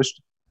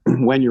reversed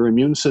when your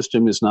immune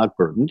system is not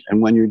burdened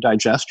and when your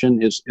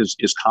digestion is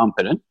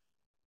competent,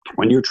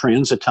 when your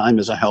transit time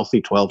is a healthy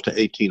 12 to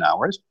 18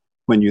 hours,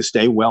 when you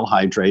stay well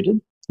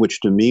hydrated, which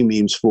to me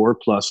means 4+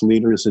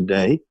 liters a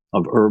day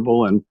of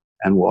herbal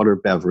and water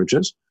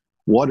beverages.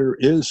 Water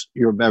is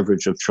your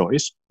beverage of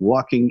choice.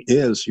 Walking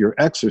is your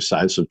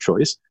exercise of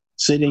choice.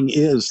 Sitting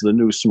is the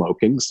new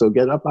smoking. So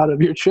get up out of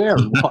your chair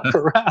and walk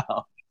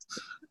around.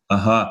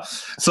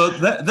 So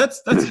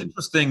that's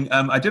interesting.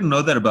 I didn't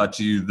know that about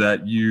you.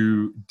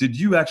 Did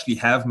you actually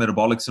have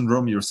metabolic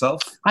syndrome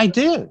yourself? I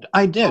did.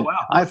 Oh,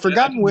 wow. I've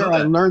forgotten where I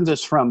learned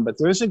this from, but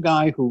there's a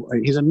guy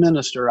he's a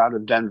minister out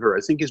of Denver.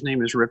 I think his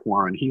name is Rick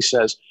Warren. He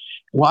says,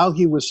 while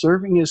he was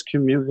serving his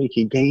community,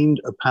 he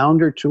gained a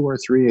pound or 2 or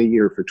 3 a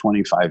year for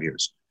 25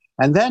 years.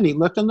 And then he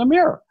looked in the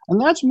mirror. And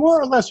that's more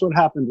or less what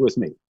happened with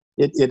me.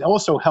 It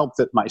also helped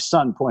that my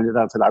son pointed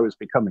out that I was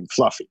becoming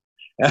fluffy.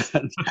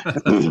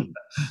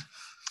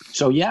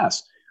 So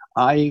yes,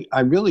 I'm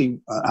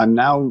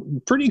now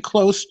pretty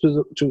close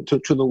to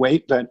the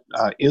weight that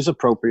is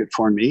appropriate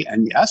for me.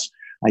 And yes,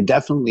 I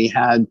definitely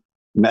had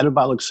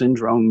metabolic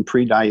syndrome,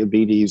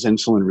 pre-diabetes,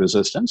 insulin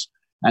resistance,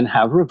 and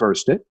have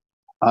reversed it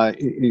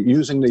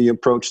using the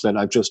approach that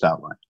I've just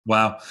outlined.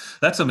 Wow,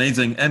 that's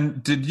amazing.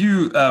 And did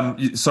you,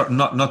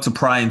 not to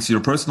pry into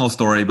your personal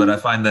story, but I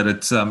find that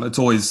it's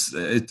always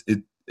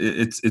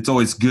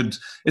good.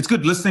 It's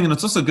good listening, and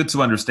it's also good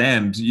to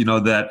understand,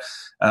 that.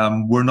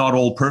 We're not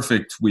all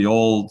perfect.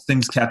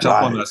 Things catch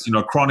up on us.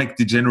 Chronic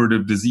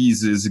degenerative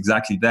disease is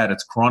exactly that.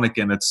 It's chronic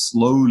and it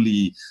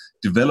slowly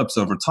develops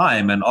over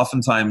time. And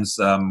oftentimes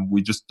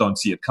we just don't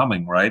see it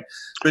coming, right?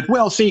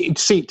 But see,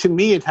 to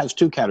me, it has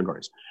 2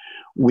 categories.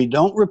 We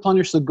don't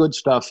replenish the good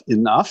stuff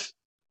enough.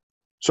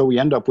 So we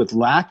end up with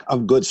lack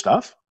of good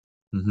stuff.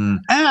 Mm-hmm.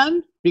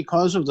 And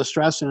because of the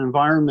stress and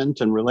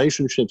environment and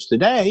relationships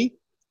today,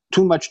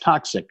 too much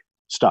toxic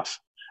stuff.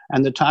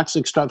 And the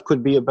toxic stuff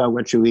could be about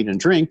what you eat and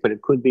drink, but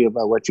it could be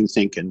about what you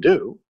think and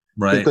do.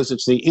 Right. Because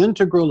it's the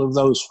integral of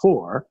those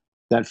 4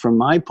 that, from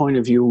my point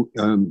of view,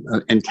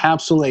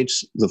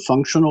 encapsulates the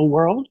functional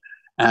world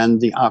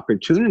and the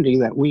opportunity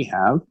that we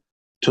have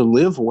to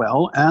live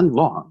well and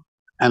long.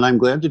 And I'm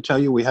glad to tell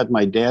you we had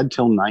my dad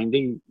till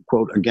 90,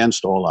 quote,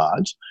 against all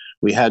odds.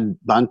 We had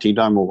Bhante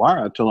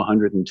Dharmawara till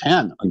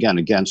 110, again,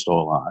 against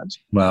all odds.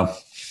 Wow.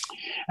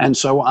 And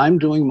so I'm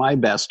doing my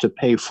best to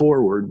pay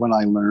forward what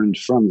I learned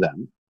from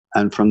them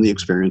and from the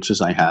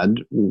experiences I had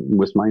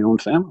with my own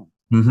family.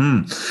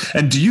 Mm-hmm.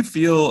 And do you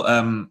feel,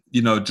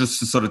 just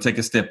to sort of take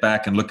a step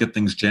back and look at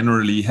things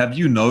generally, have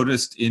you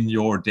noticed in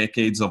your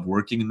decades of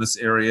working in this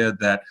area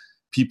that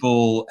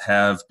people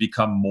have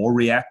become more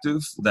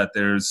reactive, that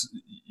there's,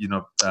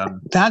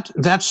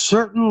 that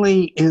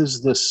certainly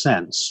is the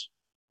sense.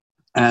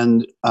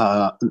 And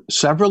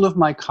several of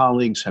my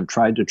colleagues have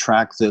tried to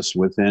track this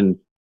within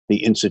the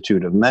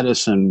Institute of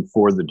Medicine,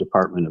 for the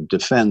Department of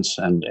Defense,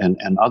 and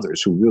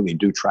others who really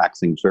do track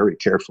things very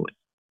carefully.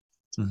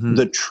 Mm-hmm.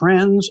 The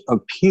trends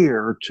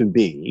appear to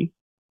be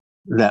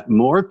that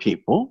more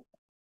people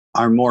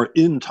are more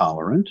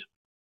intolerant,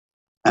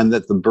 and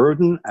that the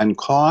burden and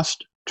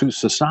cost to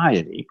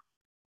society,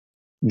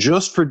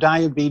 just for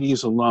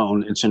diabetes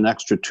alone, it's an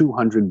extra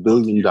 $200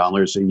 billion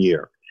a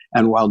year.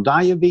 And while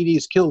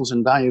diabetes kills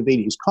and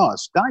diabetes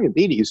costs,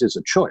 diabetes is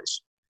a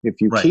choice. If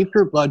you keep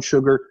your blood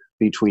sugar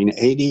between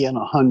 80 and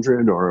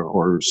 100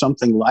 or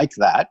something like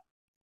that,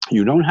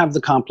 you don't have the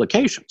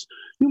complications.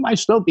 You might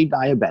still be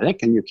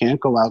diabetic and you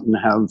can't go out and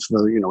have,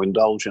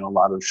 indulge in a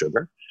lot of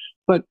sugar.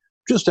 But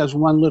just as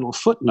one little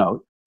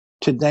footnote,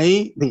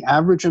 today the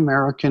average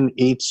American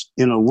eats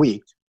in a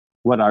week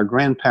what our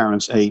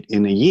grandparents ate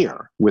in a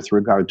year with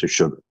regard to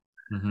sugar.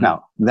 Mm-hmm.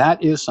 Now,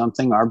 that is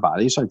something our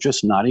bodies are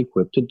just not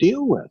equipped to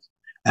deal with.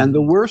 And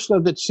the worst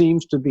of it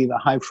seems to be the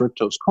high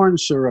fructose corn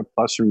syrup,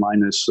 plus or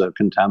minus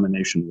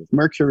contamination with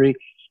mercury.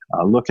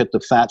 Look at The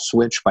Fat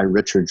Switch by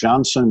Richard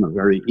Johnson, a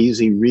very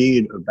easy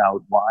read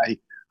about why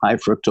high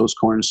fructose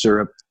corn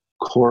syrup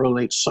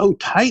correlates so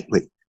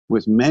tightly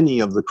with many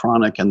of the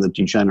chronic and the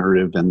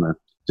degenerative and the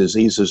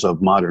diseases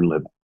of modern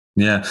living.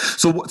 Yeah.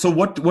 So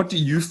what do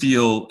you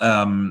feel?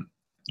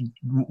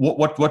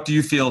 What do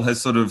you feel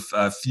has sort of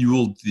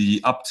fueled the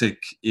uptick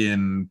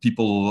in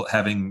people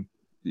having,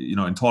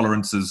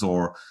 intolerances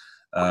or?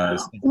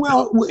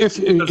 Well, if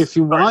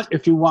you want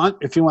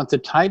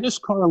the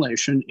tightest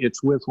correlation,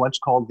 it's with what's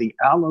called the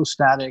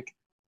allostatic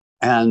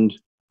and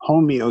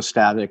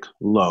homeostatic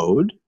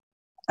load,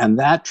 and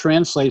that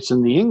translates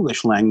in the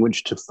English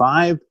language to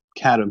 5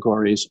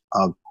 categories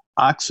of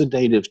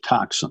oxidative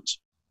toxins.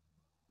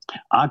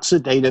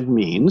 Oxidative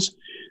means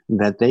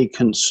that they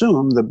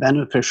consume the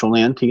beneficial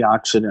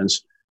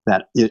antioxidants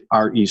that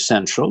are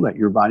essential, that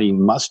your body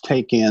must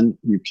take in.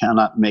 You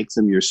cannot make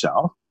them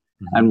yourself.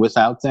 Mm-hmm. And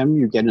without them,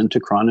 you get into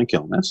chronic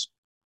illness.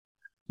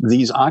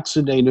 These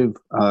oxidative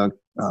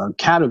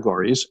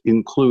categories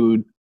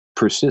include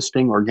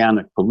persisting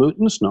organic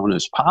pollutants known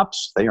as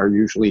POPs. They are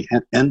usually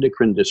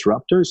endocrine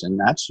disruptors, and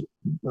that's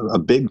a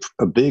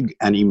big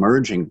and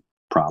emerging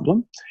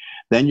problem.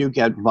 Then you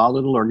get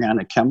volatile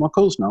organic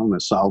chemicals known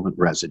as solvent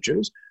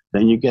residues.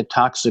 Then you get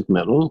toxic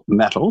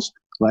metals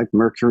like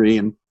mercury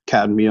and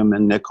cadmium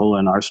and nickel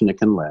and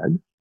arsenic and lead.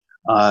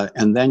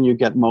 And then you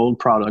get mold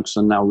products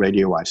and now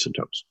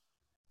radioisotopes.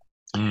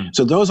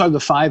 So those are the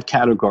 5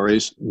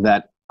 categories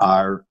that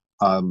are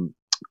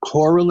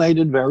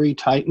correlated very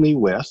tightly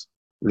with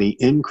the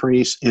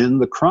increase in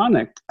the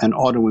chronic and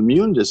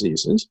autoimmune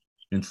diseases.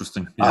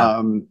 Interesting.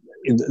 Yeah.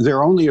 There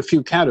are only a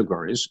few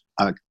categories.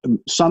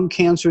 Some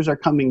cancers are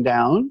coming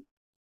down.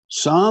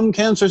 Some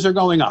cancers are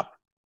going up.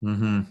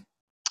 Mm-hmm.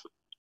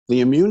 The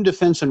immune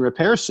defense and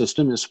repair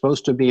system is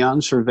supposed to be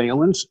on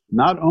surveillance,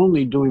 not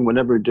only doing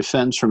whatever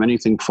defense from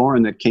anything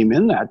foreign that came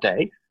in that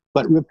day,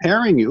 but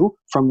repairing you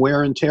from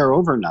wear and tear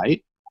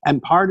overnight.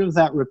 And part of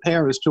that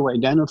repair is to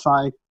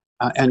identify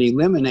and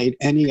eliminate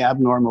any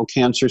abnormal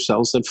cancer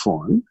cells that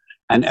form.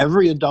 And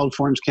every adult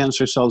forms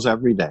cancer cells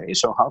every day.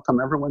 So how come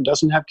everyone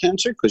doesn't have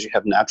cancer? Because you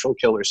have natural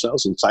killer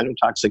cells and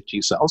cytotoxic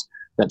T cells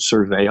that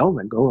surveil,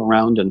 that go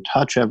around and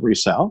touch every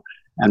cell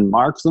and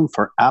mark them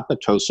for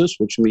apoptosis,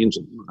 which means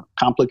a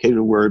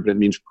complicated word, but it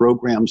means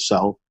programmed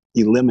cell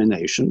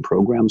elimination,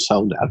 programmed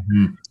cell death.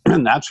 Mm-hmm.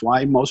 And that's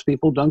why most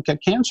people don't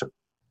get cancer.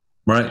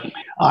 Right.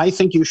 I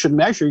think you should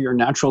measure your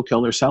natural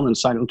killer cell and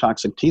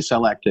cytotoxic T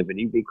cell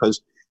activity,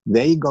 because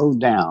they go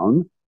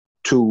down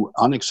to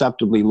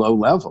unacceptably low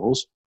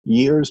levels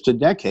years to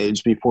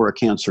decades before a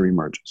cancer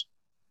emerges.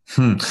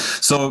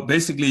 So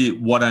basically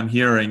what I'm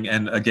hearing,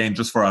 and again,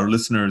 just for our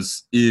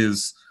listeners,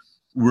 is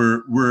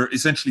we're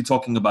essentially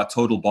talking about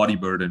total body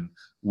burden,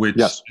 which,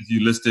 yes, as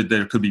you listed,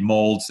 there could be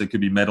molds, there could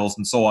be metals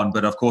and so on.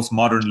 But of course,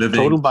 modern living,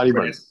 total body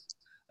burden.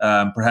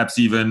 Perhaps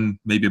even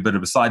maybe a bit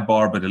of a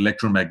sidebar, but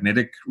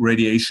electromagnetic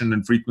radiation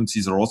and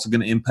frequencies are also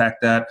going to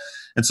impact that.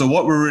 And so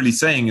what we're really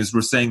saying is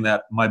we're saying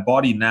that my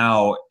body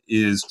now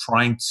is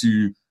trying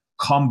to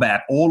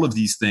combat all of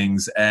these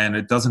things, and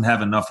it doesn't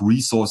have enough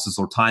resources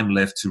or time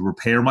left to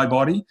repair my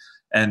body,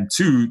 and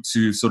to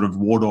sort of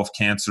ward off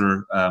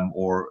cancer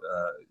or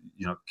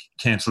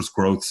cancerous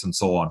growths and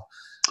so on.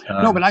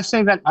 No, but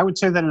I would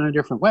say that in a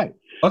different way.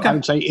 Okay. I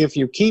would say if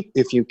you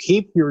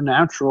keep your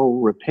natural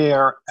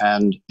repair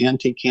and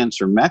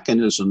anti-cancer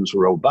mechanisms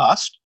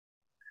robust,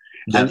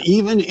 yeah, and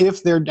even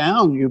if they're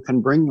down, you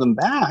can bring them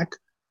back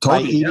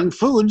by eating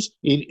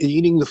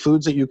eating the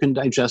foods that you can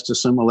digest,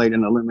 assimilate,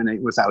 and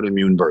eliminate without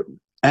immune burden,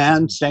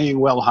 and staying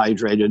well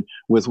hydrated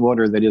with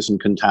water that isn't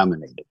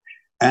contaminated,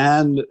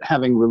 and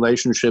having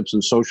relationships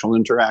and social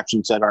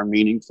interactions that are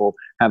meaningful,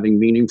 having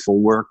meaningful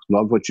work,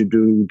 love what you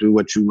do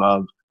what you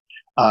love.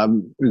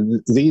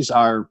 These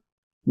are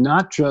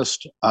not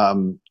just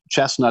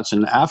chestnuts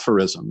and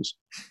aphorisms.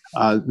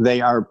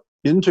 They are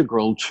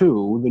integral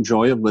to the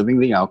joy of living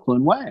the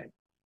alkaline way.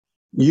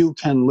 You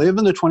can live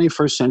in the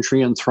 21st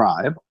century and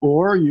thrive,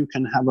 or you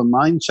can have a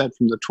mindset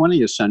from the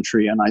 20th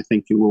century, and I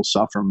think you will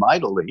suffer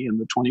mightily in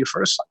the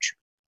 21st century.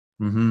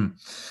 Mm-hmm.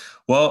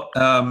 Well,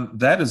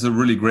 that is a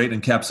really great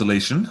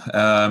encapsulation.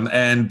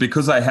 And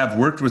because I have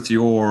worked with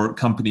your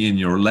company in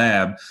your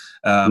lab,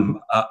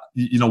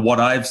 what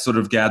I've sort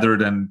of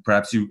gathered, and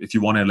perhaps if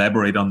you want to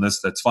elaborate on this,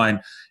 that's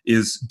fine,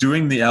 is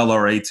doing the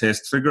LRA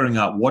test, figuring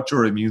out what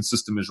your immune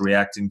system is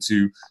reacting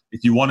to.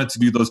 If you wanted to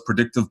do those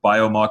predictive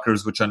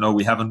biomarkers, which I know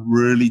we haven't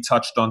really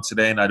touched on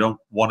today, and I don't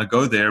want to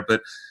go there,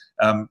 but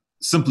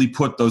simply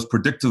put, those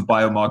predictive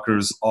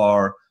biomarkers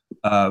are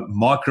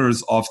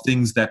markers of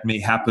things that may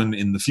happen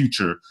in the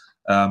future.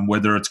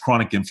 Whether it's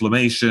chronic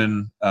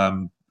inflammation,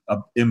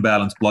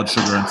 imbalanced blood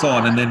sugar, and so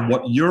on. And then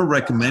what you're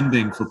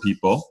recommending for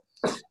people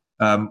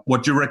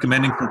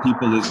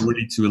is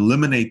really to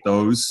eliminate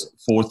those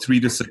for 3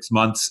 to 6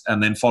 months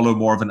and then follow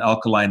more of an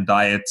alkaline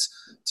diet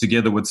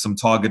together with some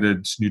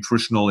targeted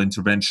nutritional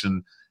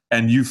intervention.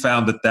 And you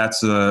found that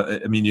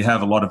you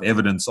have a lot of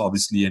evidence,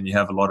 obviously, and you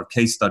have a lot of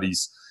case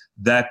studies.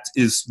 That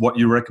is what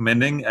you're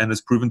recommending and has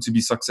proven to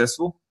be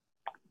successful?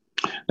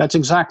 That's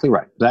exactly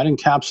right. That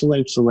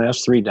encapsulates the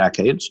last 3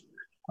 decades.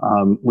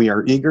 We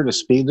are eager to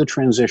speed the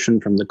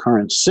transition from the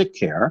current sick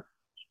care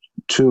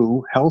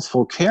to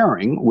healthful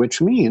caring,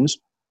 which means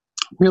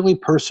really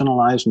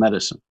personalized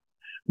medicine.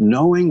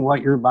 Knowing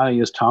what your body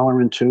is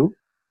tolerant to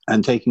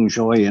and taking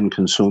joy in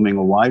consuming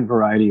a wide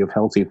variety of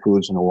healthy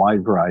foods in a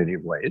wide variety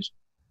of ways.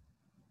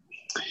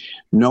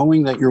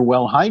 Knowing that you're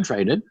well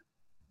hydrated.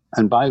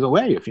 And by the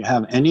way, if you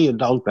have any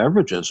adult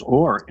beverages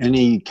or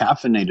any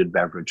caffeinated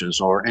beverages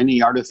or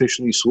any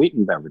artificially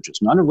sweetened beverages,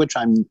 none of which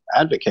I'm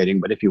advocating,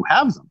 but if you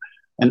have them,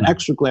 an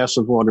extra glass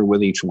of water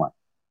with each one.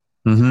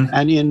 Mm-hmm.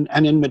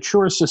 And in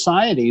mature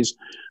societies,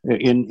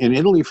 in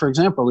Italy, for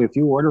example, if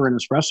you order an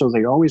espresso,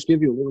 they always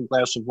give you a little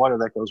glass of water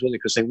that goes with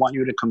it because they want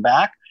you to come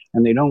back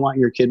and they don't want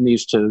your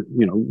kidneys to,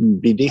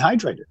 be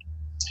dehydrated.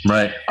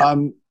 Right.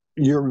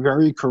 You're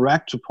very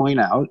correct to point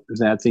out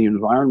that the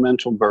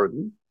environmental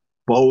burden,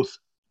 both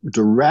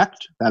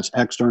direct, that's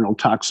external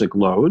toxic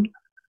load,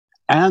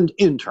 and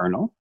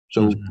internal,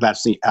 so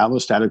that's the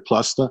allostatic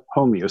plus the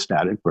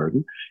homeostatic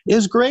burden,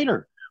 is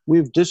greater.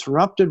 We've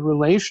disrupted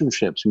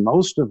relationships.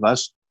 Most of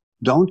us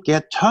don't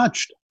get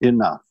touched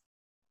enough.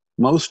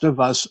 Most of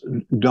us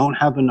don't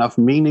have enough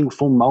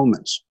meaningful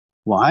moments.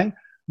 Why?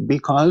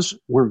 Because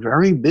we're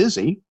very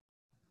busy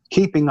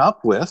keeping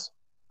up with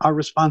our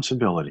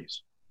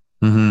responsibilities.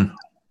 Mm-hmm.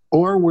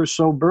 Or we're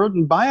so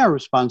burdened by our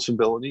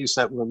responsibilities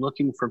that we're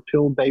looking for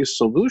pill-based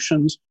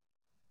solutions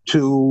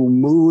to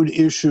mood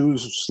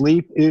issues,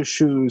 sleep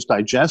issues,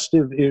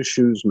 digestive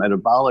issues,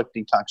 metabolic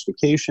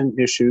detoxification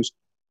issues.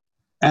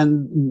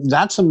 And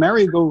that's a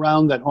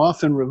merry-go-round that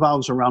often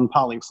revolves around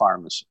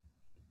polypharmacy.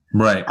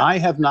 Right. I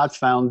have not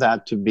found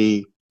that to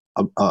be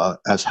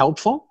as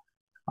helpful.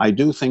 I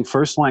do think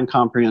first-line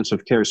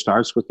comprehensive care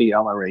starts with the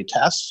LRA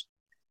tests.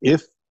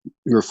 If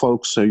your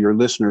folks, your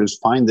listeners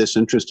find this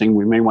interesting,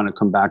 we may want to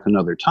come back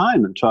another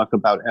time and talk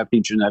about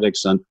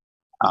epigenetics and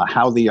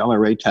how the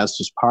LRA test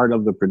is part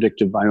of the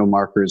predictive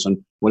biomarkers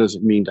and what does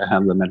it mean to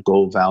have them at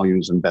goal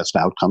values and best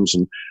outcomes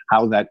and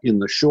how that in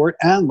the short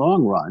and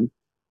long run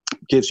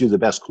gives you the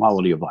best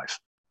quality of life.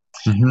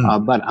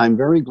 Mm-hmm. But I'm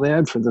very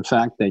glad for the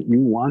fact that you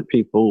want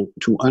people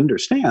to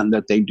understand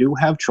that they do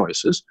have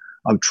choices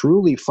of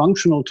truly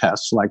functional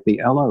tests like the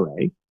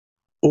LRA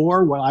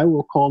or what I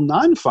will call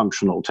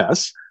non-functional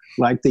tests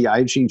like the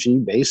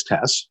IgG-based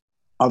tests,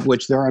 of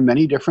which there are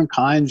many different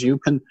kinds.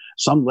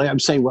 Some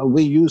labs say, well,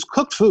 we use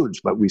cooked foods,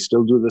 but we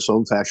still do this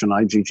old-fashioned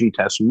IgG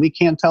test, and we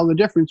can't tell the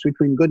difference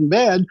between good and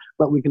bad,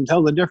 but we can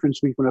tell the difference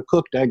between a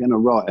cooked egg and a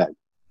raw egg.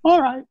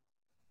 All right.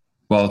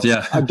 Well,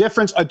 yeah. A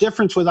difference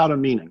without a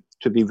meaning,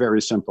 to be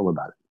very simple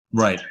about it.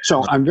 Right.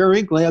 So I'm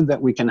very glad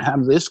that we can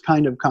have this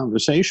kind of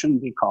conversation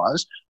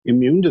because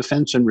immune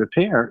defense and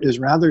repair is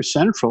rather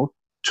central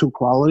to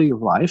quality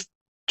of life,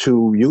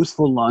 to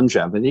youthful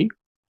longevity.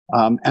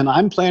 And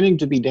I'm planning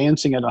to be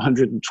dancing at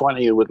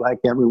 120 and would like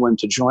everyone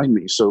to join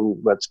me. So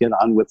let's get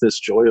on with this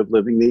joy of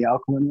living the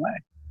alkaline way.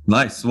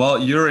 Nice.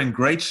 Well, you're in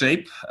great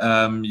shape.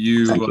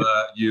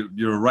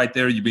 You're right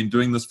there. You've been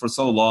doing this for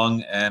so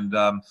long. And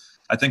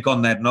I think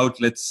on that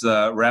note, let's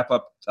wrap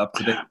up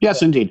today.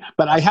 Yes, indeed.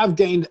 But I've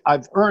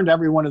earned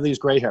every one of these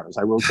gray hairs,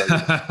 I will tell you.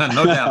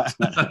 No doubt.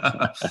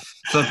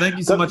 So thank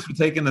you so much for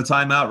taking the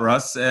time out,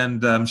 Russ,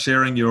 and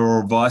sharing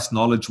your vast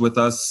knowledge with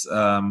us.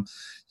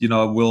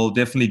 We'll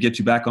definitely get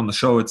you back on the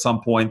show at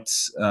some point.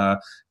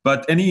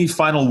 But any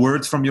final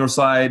words from your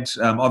side?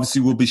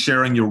 Obviously, we'll be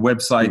sharing your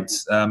website,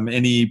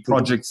 any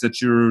projects that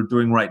you're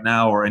doing right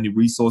now or any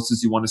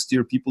resources you want to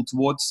steer people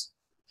towards?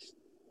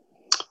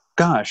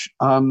 Gosh,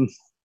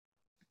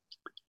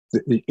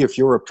 if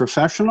you're a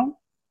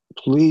professional,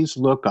 please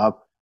look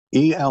up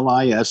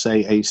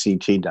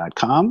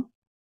ELISAACT.com.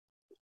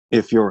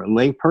 If you're a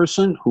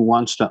layperson who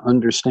wants to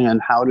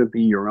understand how to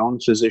be your own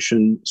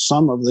physician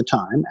some of the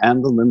time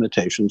and the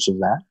limitations of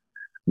that,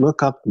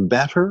 look up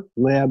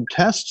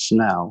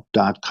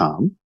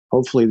betterlabtestsnow.com.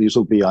 Hopefully these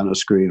will be on a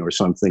screen or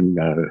something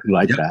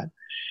like that.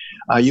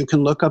 You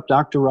can look up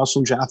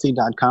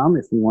drrussellljaffe.com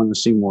if you want to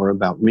see more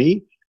about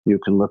me. You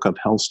can look up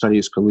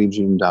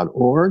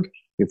healthstudiescollegium.org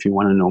if you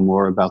want to know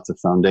more about the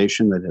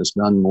foundation that has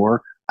done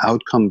more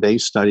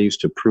outcome-based studies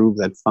to prove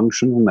that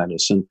functional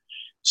medicine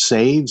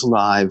saves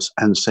lives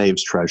and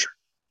saves treasure.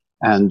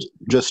 And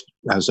just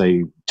as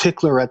a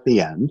tickler at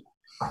the end,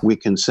 we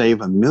can save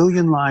 1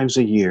 million lives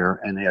a year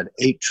and add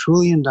 $8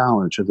 trillion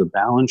to the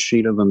balance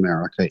sheet of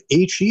America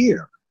each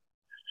year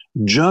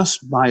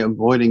just by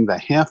avoiding the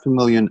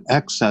 500,000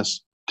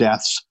 excess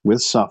deaths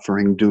with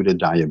suffering due to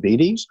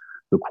diabetes,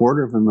 the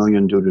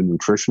 250,000 due to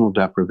nutritional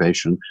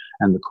deprivation,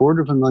 and the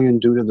 250,000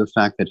 due to the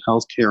fact that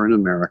healthcare in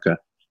America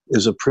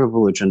is a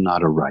privilege and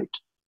not a right.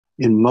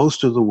 In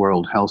most of the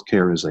world,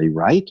 healthcare is a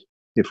right.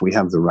 If we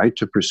have the right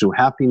to pursue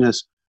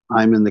happiness,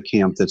 I'm in the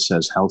camp that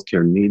says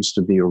healthcare needs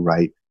to be a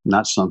right,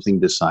 not something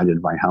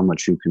decided by how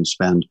much you can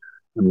spend,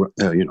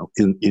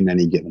 in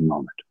any given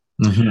moment.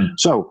 Mm-hmm.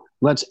 So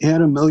let's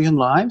add 1 million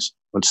lives.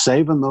 Let's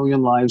save 1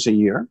 million lives a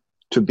year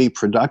to be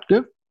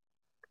productive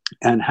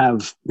and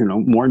have,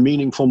 more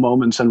meaningful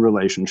moments and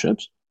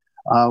relationships,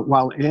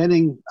 while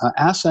adding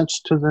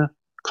assets to the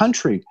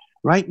country.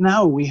 Right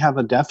now, we have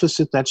a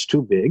deficit that's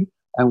too big,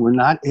 and we're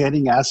not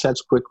adding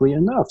assets quickly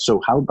enough. So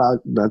how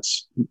about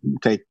let's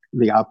take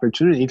the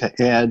opportunity to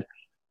add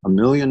 1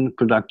 million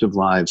productive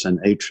lives and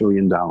 $8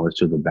 trillion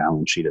to the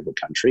balance sheet of the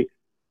country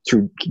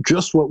through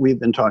just what we've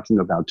been talking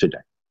about today.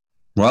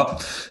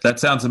 Well, that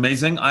sounds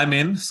amazing. I'm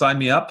in. Sign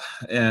me up.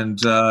 And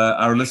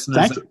our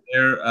listeners out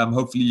there,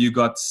 hopefully you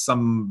got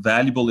some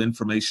valuable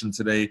information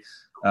today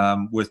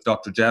with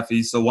Dr.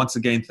 Jaffe. So once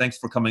again, thanks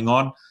for coming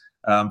on.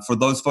 For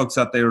those folks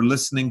out there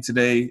listening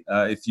today,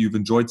 if you've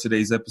enjoyed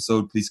today's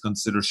episode, please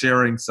consider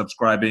sharing,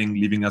 subscribing,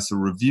 leaving us a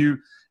review,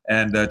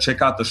 and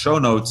check out the show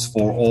notes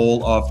for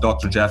all of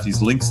Dr.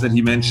 Jaffe's links that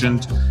he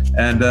mentioned.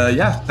 And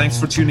thanks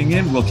for tuning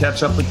in. We'll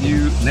catch up with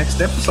you next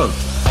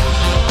episode.